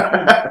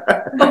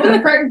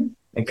Australia.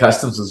 And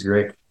customs was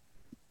great.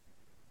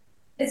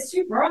 It's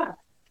too bright.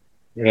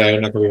 Yeah,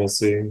 you're not gonna be able to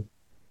see.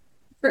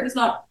 Fruit is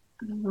not.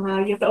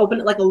 You have to open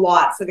it like a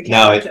lot for the No,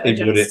 camera to it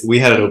adjust. wouldn't. We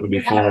had it open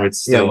before. It's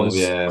still,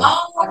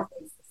 Oh,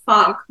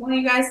 fuck. Well,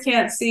 you guys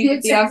can't see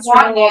It's the a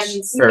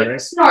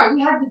Australians. No,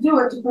 we had to do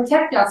it to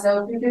protect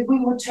ourselves because we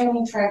were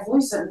turning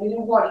translucent. We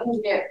didn't want him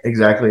to get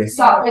Exactly.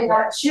 stuck in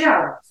that shit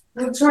out of us.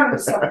 We were trying to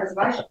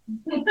self-preservation.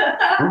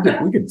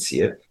 We could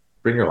see it.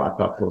 Bring your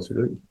laptop closer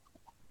to you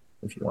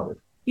if you wanted.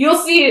 You'll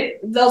see it.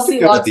 They'll see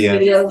Good at lots of the end.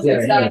 videos. Yeah,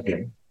 and stuff.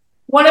 okay.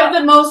 One of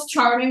the most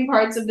charming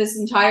parts of this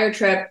entire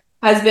trip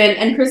has been,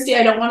 and Christy,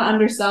 I don't want to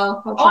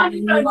undersell how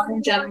charming you are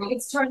in general,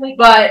 It's totally.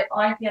 but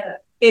I get it.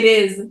 it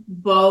is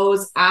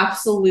Beau's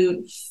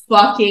absolute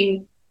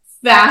fucking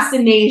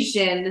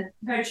fascination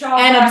Her child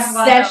and life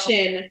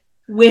obsession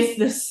with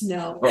the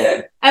snow.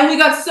 Oh. And we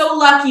got so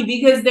lucky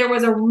because there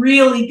was a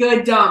really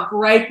good dump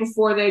right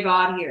before they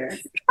got here.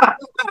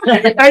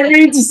 I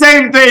read the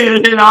same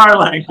thing in our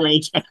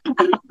language.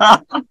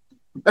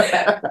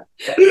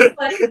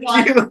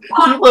 You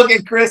look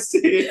at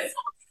Christy.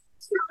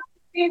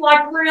 Be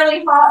like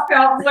really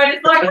heartfelt when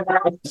it's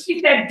like she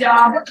said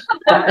dumb.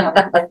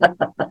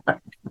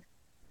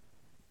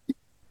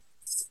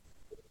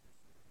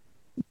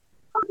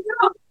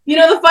 You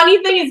know, the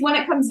funny thing is when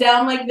it comes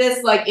down like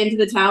this, like into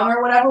the town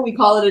or whatever, we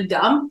call it a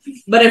dump.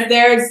 But if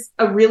there's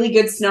a really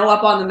good snow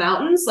up on the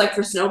mountains, like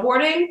for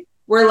snowboarding,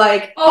 we're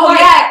like, Oh,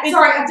 yeah, yeah.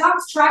 Sorry, a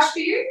dump's trash for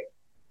you?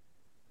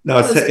 No,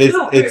 it's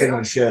in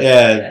the shit.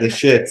 yeah, the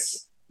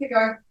shits. Keep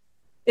going.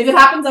 if it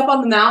happens up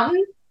on the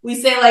mountain, we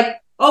say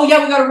like, oh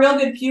yeah, we got a real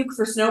good puke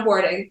for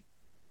snowboarding.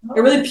 It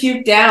really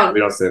puked down. We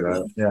don't say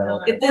that. Yeah.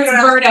 It's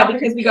Verda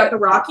because we got the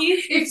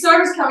Rockies. If snow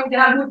was coming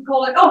down, we'd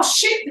call it, oh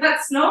shit,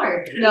 that's snow.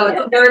 No, it's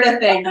a Verda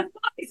thing.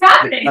 It's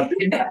happening.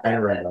 I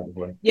read that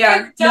before.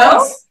 Yeah,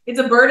 no, it's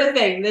a Berta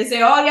thing. They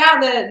say, oh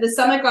yeah, the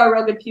summit got a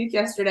real good puke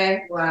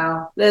yesterday.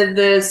 Wow.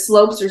 The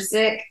slopes are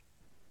sick.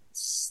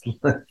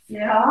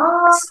 Yeah.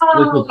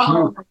 Liquid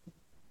puke.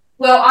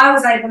 Well, I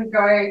was able to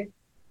go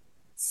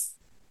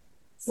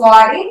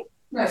sliding.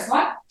 No,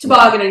 slide.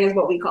 Tobogganing is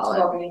what we call it.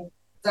 Tobogganing.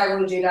 I was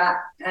able to do that,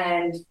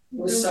 and it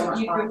was so much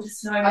You fun. built a I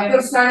snowman.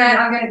 built snowman.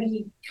 I'm going to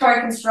be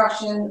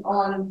co-construction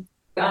on.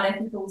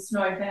 Unethical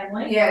snow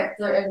family. Yeah,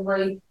 so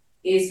everybody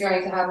is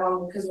going to have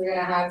one because we're going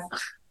to have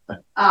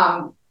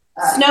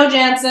Snow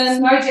Jansen,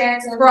 Snow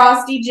Jansen.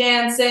 Frosty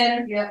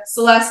Jansen, Yep.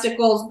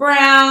 Celesticles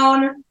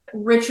Brown,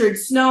 Richard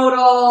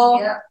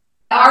Snowdall. Yep.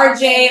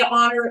 RJ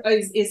Honor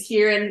is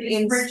here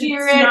in Richard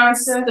spirit,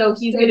 Snowsif. so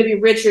he's going to be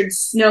Richard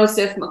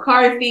Snowsif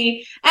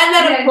McCarthy, and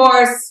then Yeah. of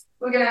course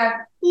We're going to have.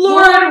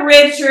 Lord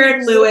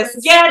Richard Lewis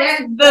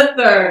gets the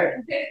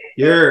third.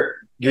 You're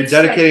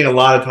dedicating a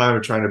lot of time to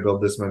trying to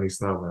build this many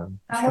snowmen.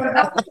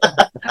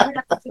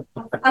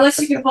 Unless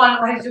you can find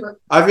a way to do it.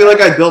 I feel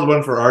like I built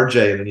one for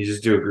RJ and then you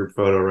just do a group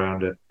photo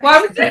around it.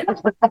 Why was it?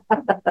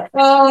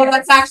 Oh,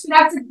 that's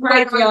a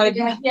great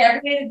idea. Yeah,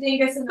 we need to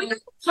dig us and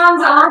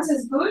tons aren't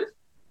as good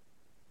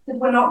because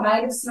we're not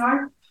made of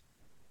snow.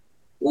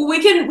 Well,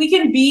 we can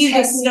be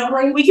the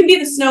snow. We can be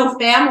the snow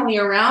family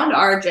around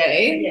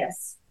RJ.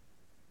 Yes.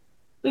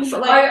 We can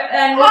put,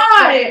 Hi,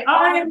 hi,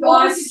 I am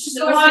guys,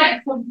 Lord.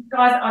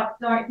 guys, I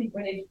don't think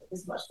we need to put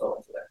this much thought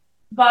into it.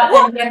 But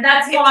then again,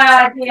 that's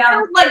my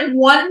idea. Like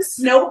one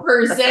snow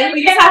person.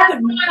 We just have to.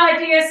 My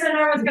idea, so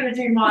no one's going to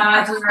do my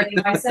idea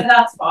anyway. So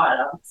that's fine.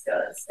 I'm just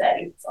going to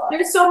stay inside.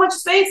 There's so much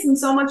space and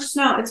so much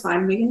snow. It's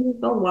fine. We can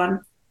just build one.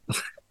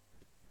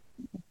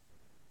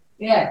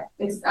 Yeah,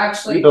 it's We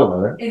actually, don't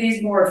know that. it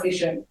is more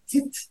efficient.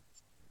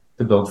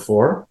 To build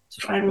 4?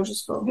 It's fine. We'll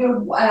just build.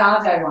 Build an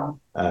RJ one.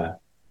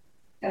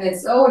 And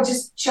it's,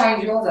 just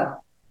change yours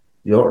up.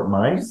 Your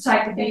mine? Just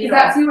take the Because video.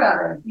 that's you out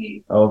there.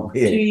 You- Oh, Do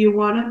yeah. you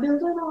want to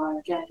build an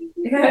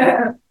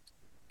RJ?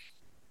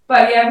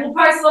 But yeah, we'll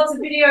post lots of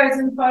videos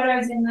and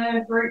photos in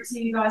the group so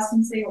you guys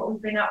can see what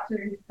we've been up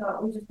to.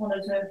 But we just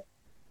wanted to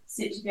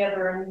sit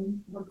together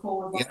and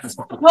record. Yes.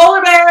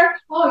 Polar bear.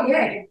 Oh,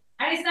 yeah.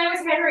 And his name was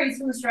Henry. He's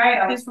from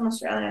Australia. He's from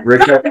Australia.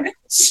 Rick.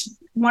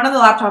 One of the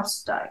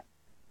laptops died.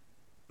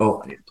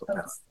 Oh,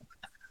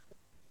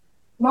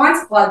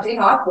 Mine's plugged in.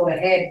 I put it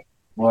ahead.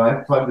 well,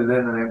 I plugged it in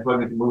and I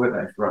plugged it to move it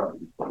and I forgot to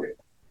plug it.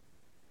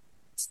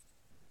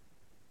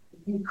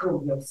 You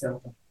call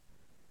yourself.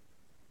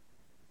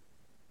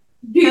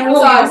 And we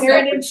saw a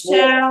heritage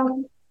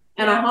town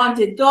and a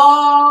haunted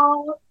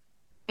doll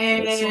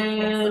and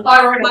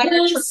I wrote like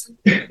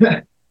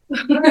it.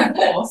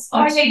 Horse.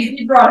 I think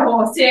you brought a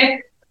horse, yeah.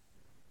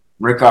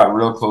 Rick got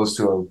real close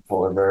to a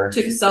polar bear.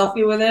 took a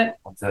selfie with it.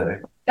 I'll tell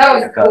you. That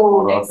was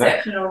cool. Well, okay.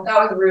 Exceptional. That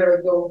was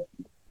really cool.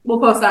 We'll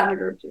post that in the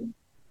group too.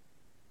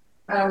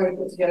 And I'm going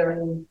to put together a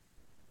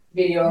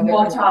video of it.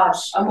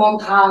 Montage. A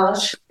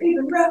montage.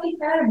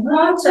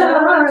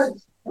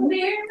 Montage.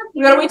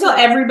 We gotta wait till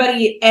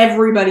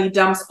everybody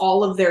dumps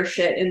all of their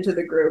shit into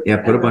the group.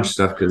 Yeah, put a bunch of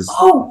stuff because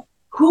Oh,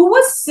 who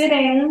was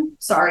sitting?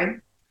 Sorry.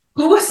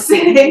 Who was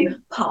sitting?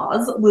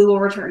 Pause. We will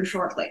return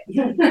shortly.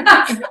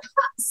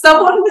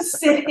 Someone was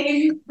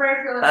sitting.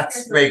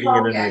 That's making it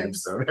in the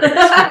episode.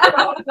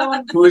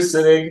 Who is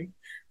sitting?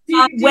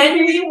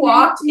 When we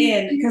walked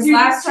in, because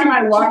last time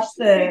I watched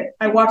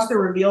the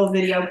reveal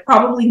video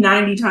probably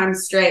 90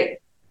 times straight.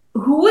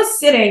 Who was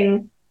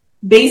sitting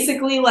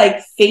basically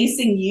like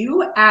facing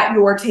you at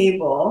your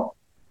table?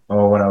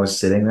 Oh, when I was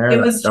sitting there,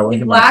 It was that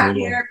wasn't my black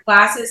table. hair,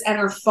 glasses, and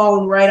her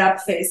phone right up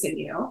facing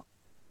you.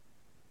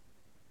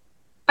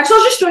 Actually,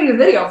 I'll just show you the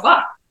video.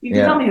 Fuck. You can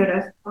Yeah. tell me who it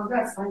is. I'm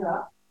going to say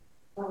that.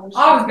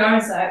 I was going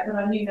to say it, but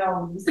I knew no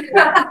one was.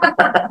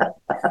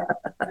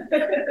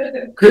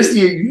 Christy,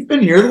 you've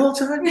been here the whole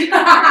time?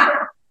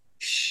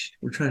 Shh,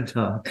 we're trying to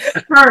talk.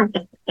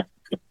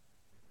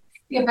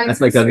 Yeah, That's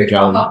my cousin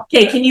Calvin.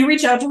 Okay, can you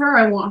reach out to her?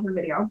 I want her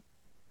video.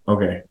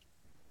 Okay,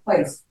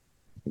 Please.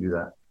 do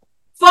that.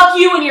 Fuck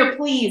you and your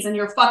please and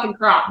your fucking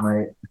Crocs.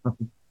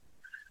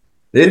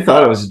 They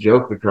thought it was a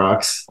joke, the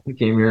Crocs. I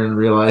came here and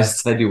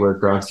realized I do wear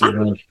Crocs.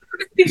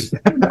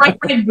 Bright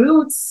red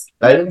boots.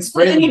 I didn't And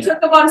spray then you them.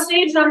 took them on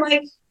stage and I'm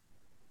like,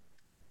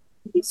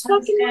 these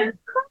fucking wearing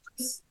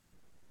Crocs.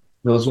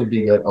 Those would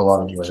be a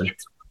lot of wear.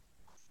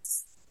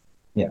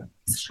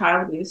 It's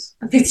child abuse.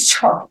 It's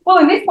short. Well,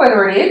 in this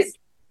weather it is.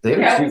 They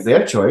have, shoes, they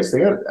have choice. They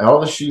got all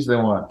the shoes they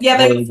want. Yeah, All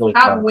they these little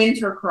have Crocs.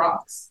 winter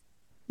Crocs.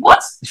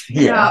 What?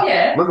 Yeah.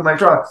 Yeah. Look at my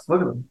Crocs.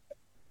 Look at them.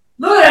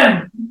 Look at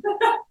him.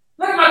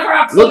 Look at my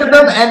Crocs. Look at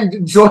them and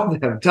enjoy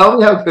them. Tell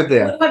me how good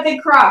they Look are. at my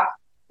big Croc.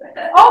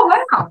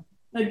 Oh wow.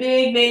 My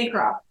big baby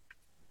Croc.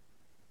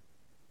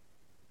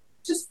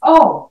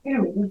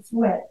 Ew, it's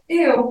wet.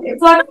 Ew,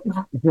 it's like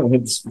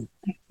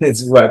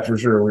it's wet for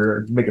sure.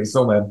 We're making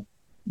so mad.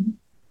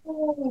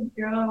 oh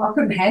god. I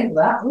couldn't handle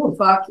that. Oh,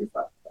 fuck your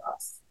fucking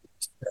Crocs.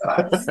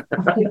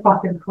 You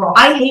fucking Crocs.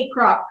 I hate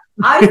Crocs.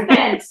 I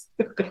spent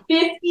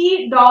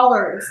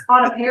 $50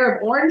 on a pair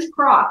of orange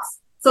Crocs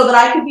so that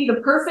I could be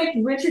the perfect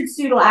Richard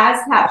Stoodle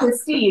Aztec to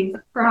Steve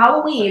for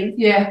Halloween.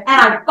 Yeah.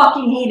 And I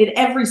fucking hated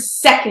every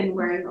second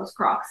wearing those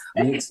Crocs.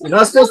 You're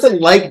not supposed to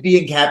like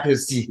being cat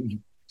pissed. You're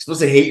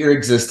supposed to hate your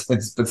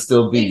existence, but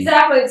still be.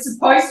 Exactly. It's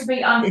supposed to be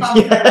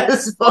uncomfortable.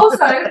 Yes.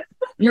 Also,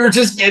 You were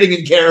just getting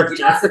in character.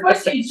 you're not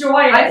supposed to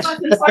enjoy it. I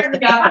fucking swear to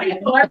God, I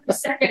enjoy every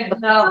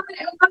second. No.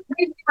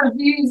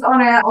 Reviews on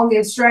the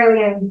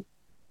Australian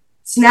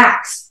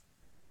snacks.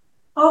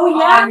 Oh,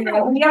 yeah.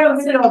 We have a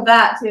video of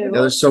that, too. Yeah,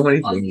 there's so many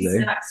Aussie things,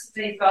 eh? snacks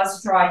for these guys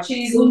to try.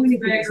 Cheese,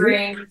 burger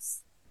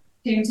rings,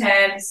 Tim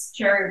Tams,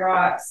 cherry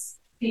rocks,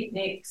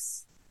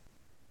 picnics,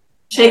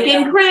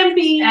 Chicken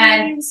crimpies.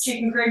 and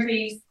chicken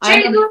crimpies.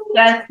 I'm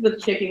obsessed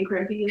with chicken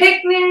crimpies.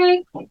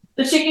 Picnic.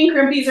 The chicken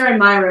crimpies are in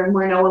my room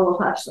where no one will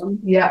touch them.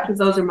 Yeah. Because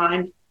those are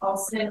mine. I'll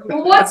send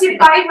Well, what's your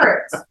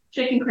favourite?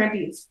 Chicken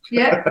crimpies.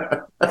 Yeah.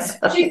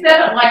 She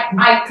said it like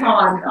 8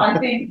 times. I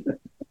think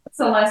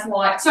Celeste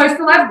likes. So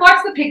Celeste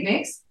likes the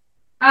picnics.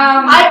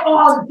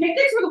 The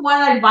picnics were the one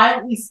I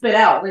violently spit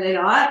out, were they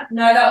not?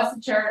 No, that was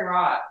the cherry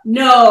rock.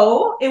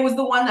 No, it was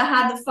the one that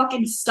had the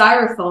fucking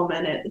styrofoam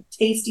in it. The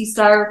tasty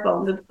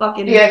styrofoam. The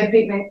fucking Yeah, the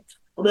picnic.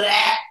 Blech.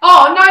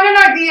 Oh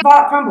no, the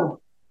bar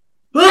crumble.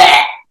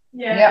 Blech.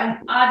 Yeah,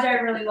 and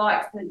RJ really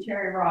liked the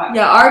cherry rock.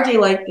 Yeah, RJ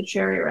liked the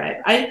cherry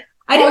ripe. I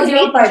didn't your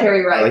hate the favorite?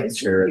 cherry I ripe. like the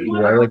cherry.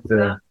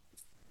 Yeah,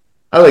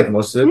 I like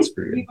most of it. It's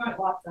pretty You good. won't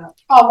like that.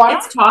 Oh, why?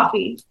 It's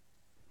toffee.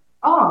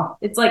 Oh,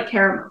 It's like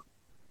caramel.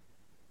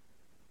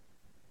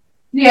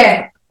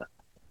 yeah.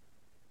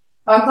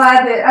 I'm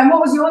glad that. And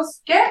what was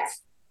yours, Jeff?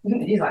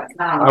 He's like,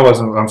 nah.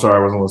 I'm sorry, I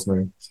wasn't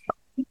listening.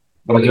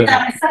 Okay.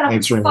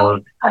 Answering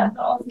work.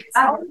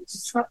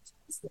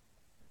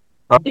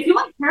 If you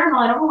like caramel,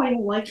 I don't know why you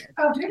don't like it.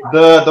 Oh, do you?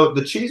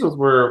 The cheeses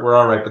were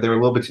all right, but they were a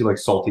little bit too like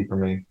salty for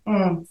me.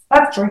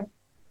 That's true.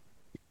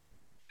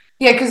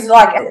 Yeah, because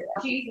like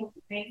Cheese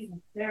is making me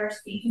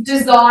thirsty.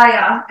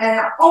 desire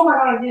and oh my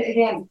god, I did it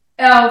again.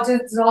 Our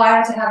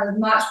desire to have as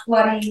much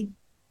bloody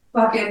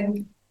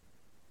fucking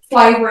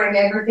flavoring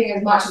everything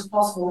as much as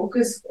possible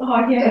because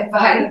Oh yeah,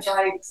 vape.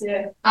 vapes,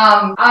 yeah.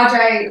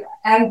 RJ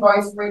and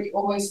both Rick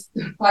always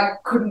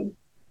like couldn't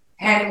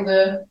handle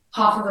the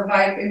puff of the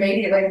vape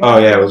immediately. Oh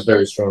yeah, it was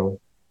very strong.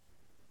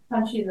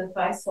 Punch you in the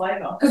face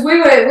flavor. Because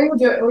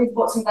we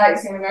bought some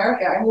vapes in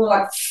America and we were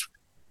like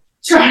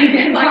Trying to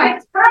get like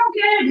it's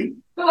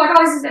broken. we're like,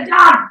 oh, this is a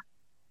done.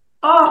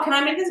 Oh, can I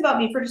make this about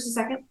me for just a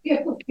second?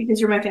 Yeah. Because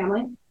you're my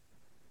family.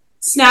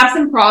 Snaps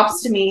and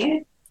props to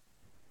me.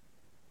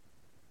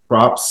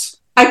 Props.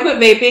 I quit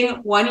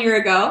vaping 1 year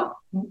ago.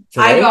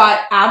 I Today?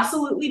 got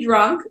absolutely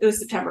drunk. It was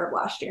September of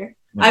last year.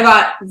 I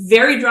got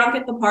very drunk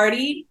at the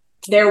party.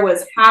 There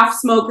was half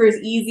smokers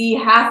easy,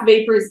 half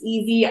vapors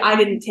easy. I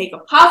didn't take a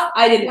puff.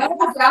 I didn't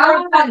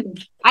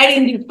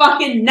do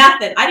fucking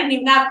nothing. I didn't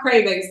even have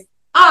cravings.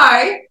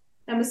 I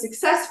am a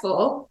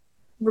successful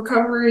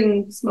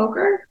recovering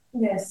smoker,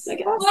 Yes. I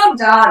guess. Well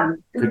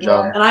done. Good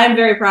job. And I am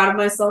very proud of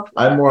myself.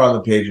 I'm more on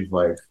the page of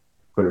like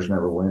quitters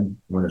never win,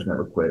 winners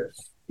never quit.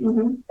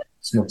 Mm-hmm.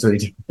 Smoke till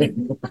you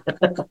do.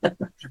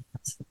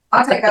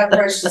 I'll take that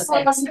approach.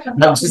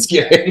 I'm just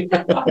kidding.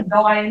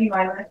 No,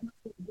 anyway.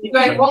 You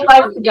guys, what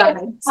life you got?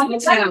 I'm going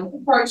to take that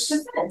approach to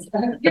sex.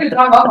 Give it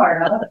time one way or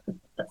another.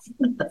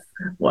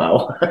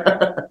 Wow.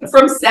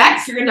 From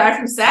sex? You're gonna die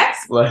from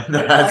sex? Like,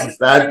 that's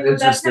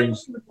interesting.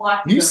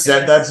 You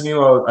said that to me.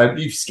 Well, I'd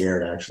be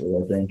scared actually.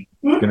 I think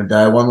gonna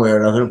die one way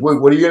or another.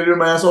 Wait, what are you gonna do,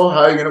 my asshole?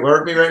 How are you gonna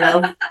hurt me right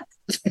now?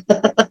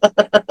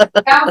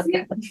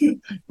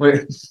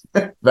 Wait,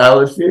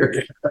 valid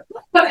fear.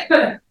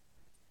 No,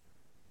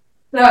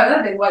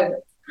 that'd be way.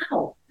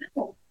 Ow.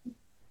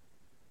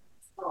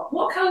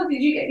 What colour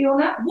did you get you on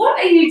that? What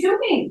are you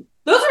doing?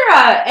 Those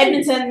are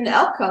Edmonton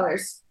elk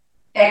colors.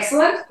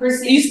 Excellent.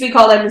 It used to be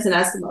called Edmonton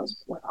Eskimos.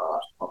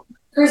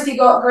 Christy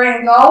got green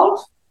and gold.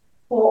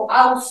 for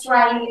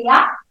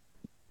Australia.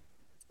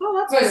 Oh,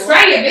 that's For cool.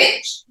 Australia,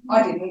 bitch.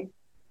 I didn't.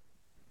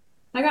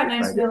 I got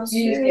nice wheels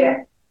You too.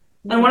 yeah.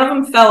 And one of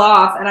them fell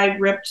off, and I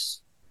ripped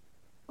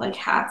like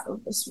half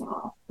of the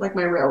small. Like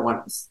my real one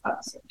was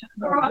upside down.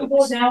 Alright,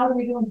 well, now what are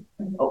we doing?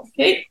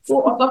 Okay,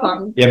 cool. I'll stop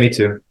talking. Yeah, me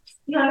too.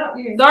 No, not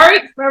you. Sorry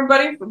for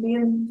everybody for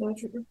being so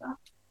triggered.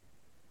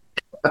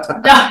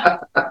 I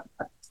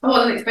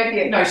wasn't expecting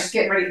it. No, she's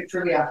getting ready for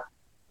trivia.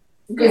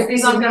 Because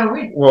this is gonna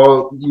win.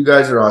 Well, you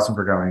guys are awesome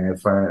for coming.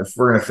 If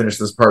we're gonna finish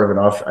this part of it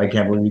off, I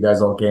can't believe you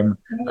guys all came.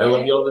 I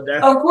love you all to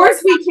death. Of course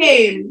we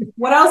came.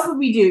 What else would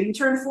we do? You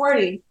turned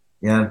 40.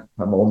 Yeah,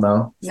 I'm old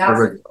now. It's Now-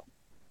 perfect.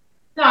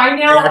 No, It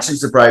now. actually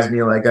surprised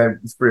me. Like,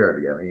 it's pretty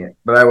hard to get me,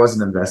 but I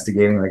wasn't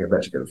investigating. Like, I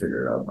bet you could have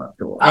figured it out. Not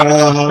cool.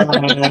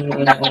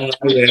 Yeah.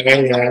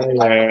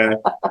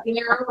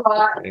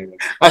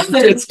 I'm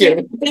just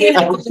kidding. Yeah,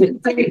 I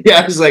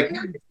was like,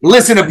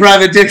 listen to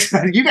Private Dick.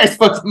 You guys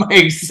fucked my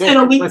And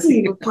a week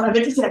team of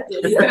private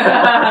detectives.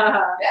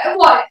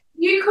 What?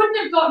 You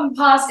couldn't have gotten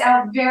past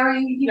our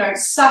very,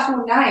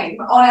 subtle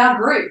name on our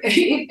group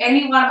if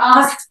anyone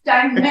asked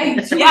David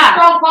names. Yeah.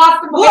 From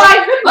past the Well,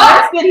 I couldn't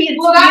ask that he had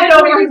Well, seen it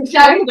that's over pretty his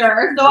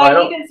shoulder, so Well, I I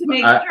don't- needed to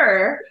make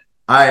sure.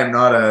 I am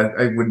not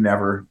I would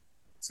never.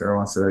 Sarah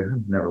wants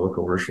to never look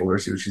over her shoulder,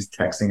 see what she's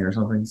texting or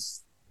something.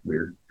 It's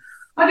weird.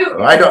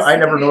 I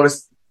never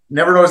noticed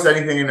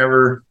anything.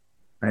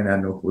 I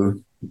had no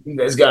clue. You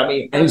guys got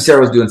me. I knew Sarah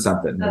was doing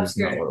something. I That's just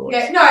didn't know what it was.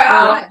 Yeah, no,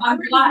 I'm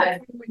glad. I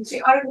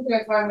don't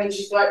think her when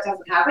she's work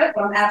doesn't have it,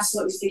 but I'm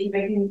absolutely sticky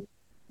making.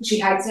 She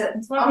hates it.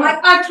 I'm like,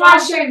 I try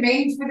sharing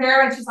memes with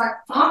her, and she's like,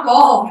 fuck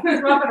off.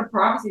 It's not got a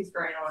privacy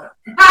screen on it.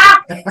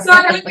 So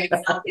I don't think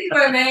something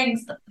about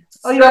memes.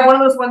 Oh, you have one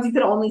of those ones you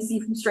can only see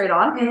from straight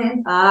on?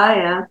 Mhm. Ah,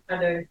 yeah. I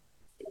do.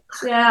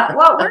 Yeah,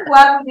 well, we're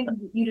glad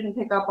you didn't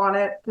pick up on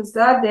it, because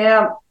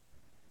goddamn,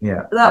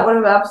 Yeah. that would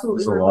have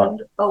absolutely It's a lot.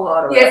 ruined a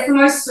lot of Yeah, it. it's the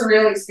most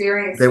surreal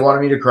experience. They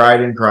wanted me to cry. I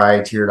didn't cry. I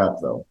teared up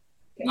though.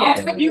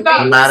 Yeah, You got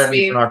They're mad at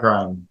me me. for not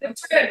crying.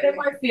 there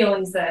were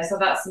feelings there, so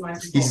that's the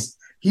most important.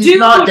 He's Dude.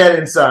 not dead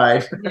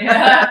inside.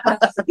 Yeah.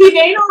 He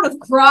may not have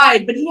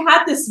cried, but he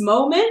had this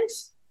moment.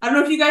 I don't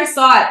know if you guys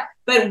saw it,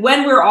 but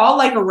when we're all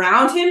like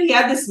around him, he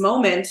had this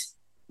moment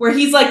where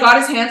he's like got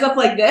his hands up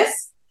like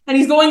this, and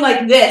he's going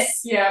like this.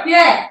 Yeah.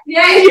 Yeah,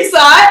 yeah, You saw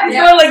it? He's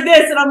Yeah. going like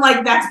this, and I'm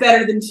like, that's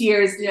better than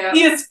tears. Yeah.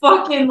 He is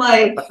fucking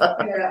like,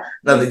 yeah.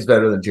 Nothing's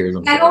better than tears. I'm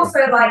And sorry. also,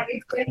 like,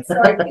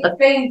 it's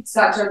been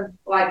such a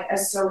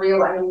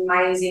surreal and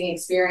amazing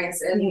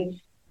experience, and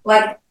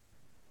like,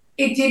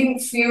 it didn't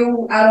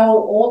feel at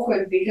all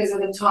awkward because of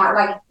the time.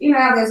 Like,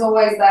 there's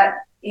always that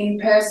in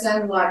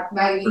person, like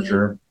maybe, for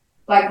sure.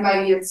 like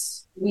maybe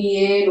it's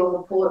weird or the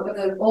pause,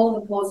 but all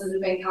the pauses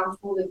have been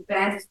comfortable. The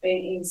band has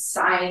been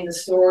insane. The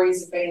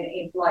stories have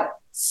been like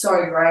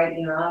so great.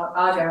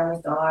 RJ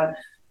almost died.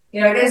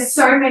 There's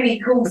so many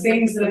cool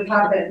things that have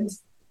happened.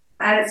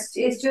 And it's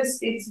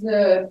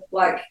the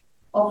like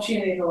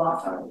opportunity of a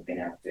lifetime we've been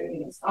able to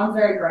do this. I'm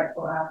very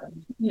grateful it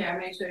happened. Yeah,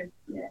 me too.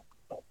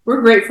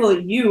 we're grateful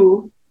that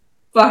you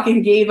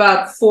fucking gave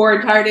up 4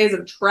 entire days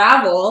of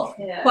travel,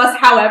 Yeah. plus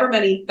however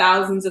many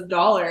thousands of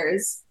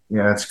dollars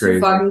Yeah, that's to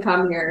crazy. fucking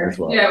come here. As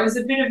well. Yeah, it was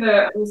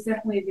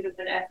definitely a bit of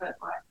an effort,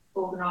 like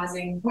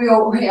organising. We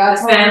are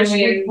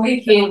Family we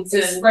and kids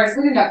and- expressed.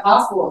 We didn't have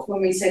passports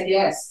when we said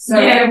yes. So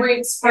Yeah, we we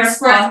expressed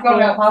expressed got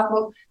our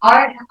passport.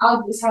 passport.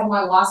 I just had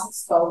my license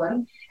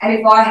stolen, and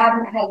if I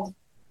hadn't had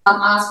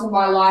asked for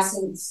my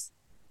license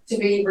to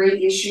be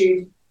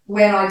reissued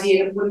when I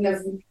did, it wouldn't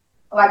have.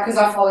 Like, because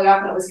I followed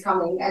up and it was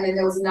coming, and then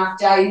there was enough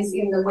days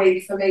in the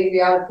week for me to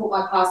be able to put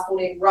my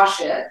passport in,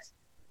 rush it.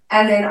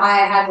 And then I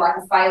had like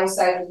a fail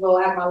safe as well.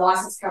 I had my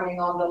license coming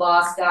on the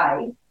last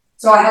day.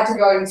 So I had to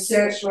go and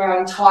search through our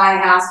entire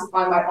house to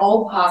find my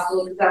old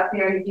passport because that's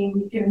the only thing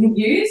you can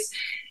use.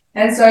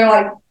 And so,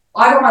 like,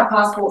 I got my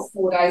passport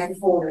 4 days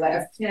before we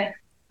left. Yeah.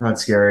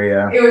 That's scary,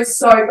 yeah. It was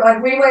so,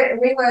 like, we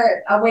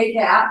were a week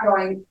out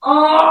going,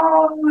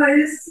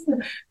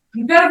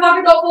 you better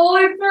fucking not fall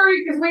in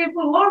through because we had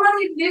put a lot of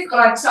money into this.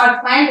 But I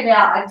planned it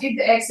out. I did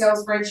the Excel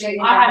spreadsheet.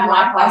 I had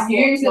my I passport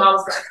knew as well. I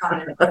was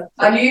going to come in.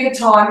 I knew the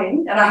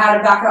timing and I had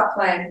a backup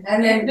plan.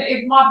 And then,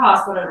 If my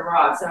passport had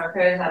arrived, so if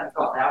hers hadn't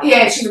got that,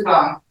 yeah, she was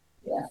gone.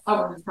 I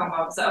would have just come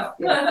by myself.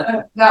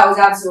 That was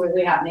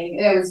absolutely happening.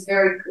 It was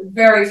very,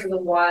 very for the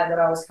wire that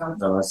I was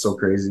comfortable. No, that's so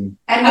crazy.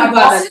 And I'm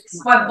glad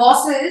my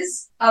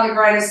bosses are the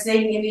greatest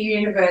thing in the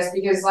universe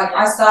because, like,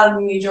 I started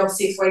a new job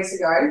 6 weeks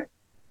ago,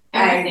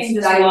 and Everything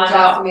they just looked lined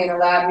after up. me and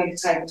allowed me to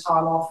take the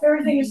time off.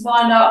 Everything just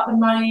lined up, the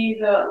money,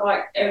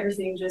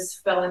 everything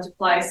just fell into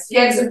place.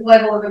 Yeah, it's a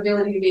level of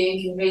ability to be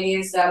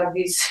inconvenienced out of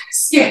this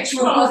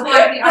schedule. Well, it was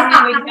like the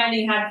only weekend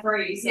he had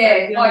free, so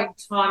Yeah, the only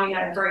time he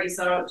had free,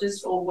 so it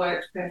just all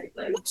worked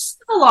perfectly.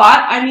 A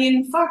lot. I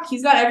mean, fuck,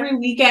 he's got every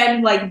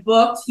weekend like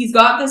booked. He's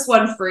got this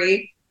one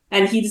free,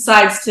 and he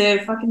decides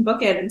to fucking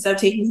book it instead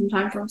of taking some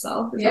time for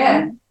himself. Or Yeah.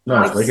 something. No,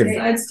 Like, it's he wicked.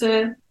 decides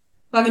to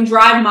fucking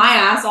drive my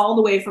ass all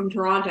the way from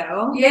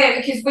Toronto. Yeah,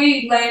 because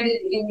we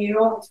landed in New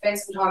York, spent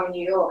some time in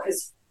New York,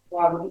 because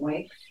why wouldn't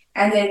we?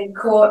 and then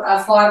caught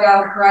a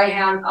 5-hour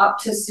Greyhound up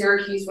to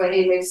Syracuse where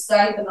he lived,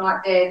 stayed the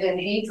night there, then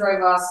he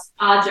drove us.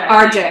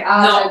 RJ.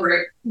 Not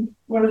Rick.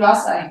 What did I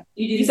say?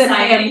 You didn't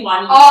say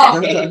anyone. Oh,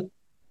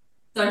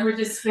 So we're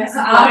just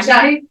specifying.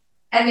 RJ.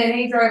 And then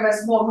he drove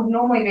us what would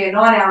normally be a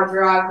 9-hour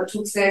drive, but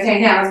took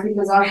 13 hours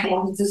because I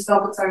wanted to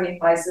stop at so many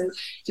places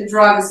to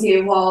drive us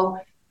here while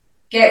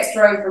Getz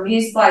drove from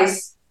his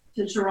place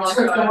to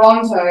Toronto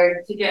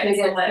to get to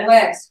the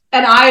West.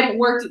 And I had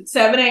worked at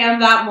 7 a.m.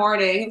 that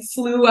morning,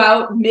 flew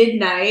out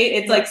midnight.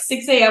 It's like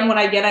 6 a.m. when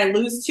I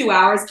lose 2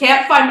 hours,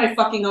 can't find my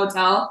fucking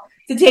hotel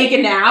to take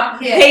a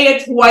nap, pay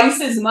it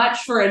twice as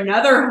much for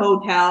another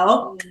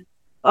hotel.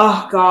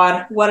 Oh,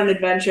 God, what an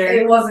adventure.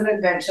 It was an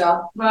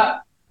adventure.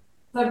 But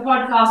the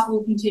podcast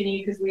will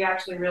continue because we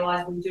actually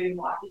realise we do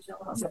like each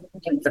other.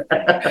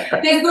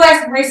 There's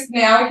less risk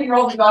now. We can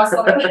roll the dice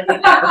on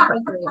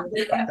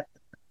it.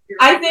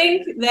 I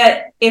think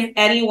that if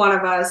any one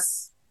of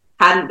us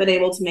hadn't been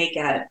able to make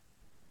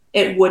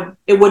it would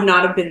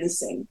not have been the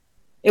same.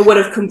 It would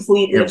have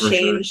completely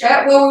changed. Sure.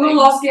 Yeah, well, we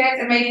lost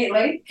Getz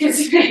immediately.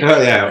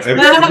 Yeah, if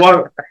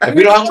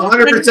we don't have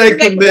 100%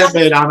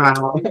 commitment, I'm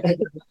out.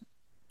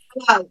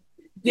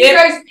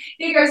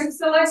 He goes,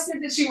 Celeste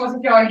said that she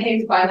wasn't going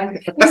hands by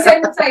like we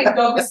said the same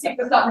dog was sick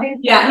or something.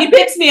 Yeah, he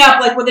picks me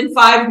up like within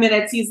 5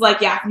 minutes. He's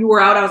like, yeah, you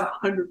were out. I was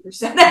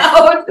 100%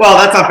 out. Well,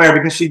 that's not fair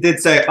because she did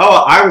say,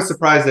 oh, I was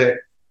surprised that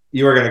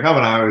you were going to come.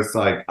 And I was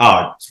like,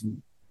 oh, it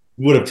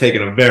would have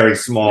taken a very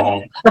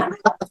small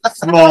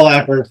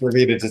effort for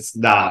me to just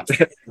not.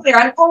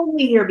 I'm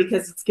only here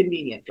because it's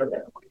convenient for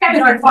them. We have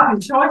no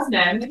fucking choice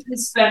now. We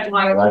just spent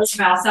like all of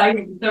our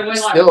savings. So we're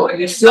like,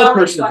 you still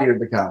persevered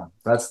to come.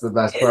 That's the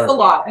best part. It's a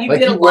lot. You like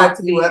did a lot.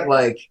 You went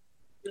like,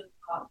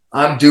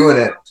 I'm doing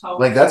it.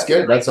 Like, that's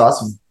good. That's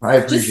awesome. I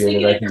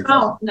appreciate it. I think.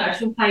 Oh, no,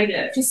 she'll hate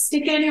it. Just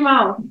stick it in your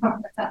mouth.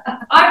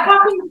 I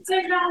fucking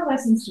take another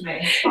lessons to me.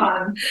 It's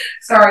fun.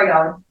 Sorry,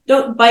 darling.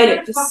 Don't bite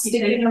it. Just stick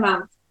it in your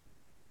mouth.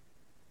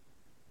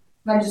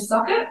 Can I just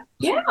suck it?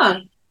 Yeah.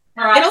 All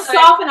right, it'll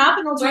soften up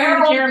and it'll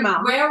turn into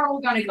caramel. We're all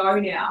going to go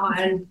now,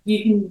 and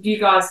you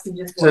guys can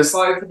just watch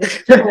both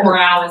for the 4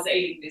 hours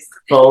eating this.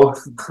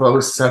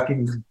 Both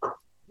sucking.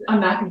 A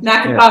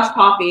Macintosh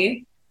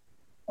coffee.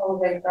 Oh,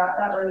 that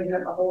really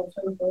hurt my whole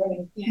tooth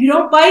already. You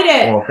don't bite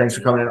it. Well, thanks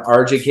for coming in.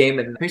 RJ came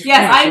and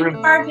yes, I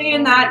RJ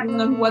in that, and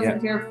then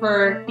wasn't here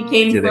for. He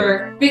came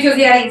for because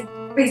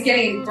he's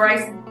getting his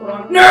brace put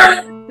on.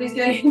 No,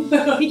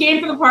 he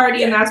came for the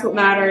party, and that's what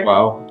mattered.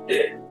 Wow.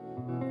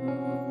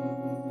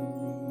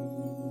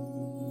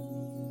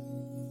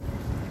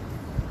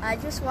 I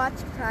just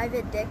watched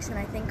Private Dicks and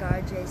I think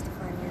RJ's the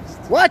funniest.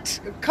 What?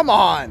 Come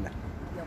on.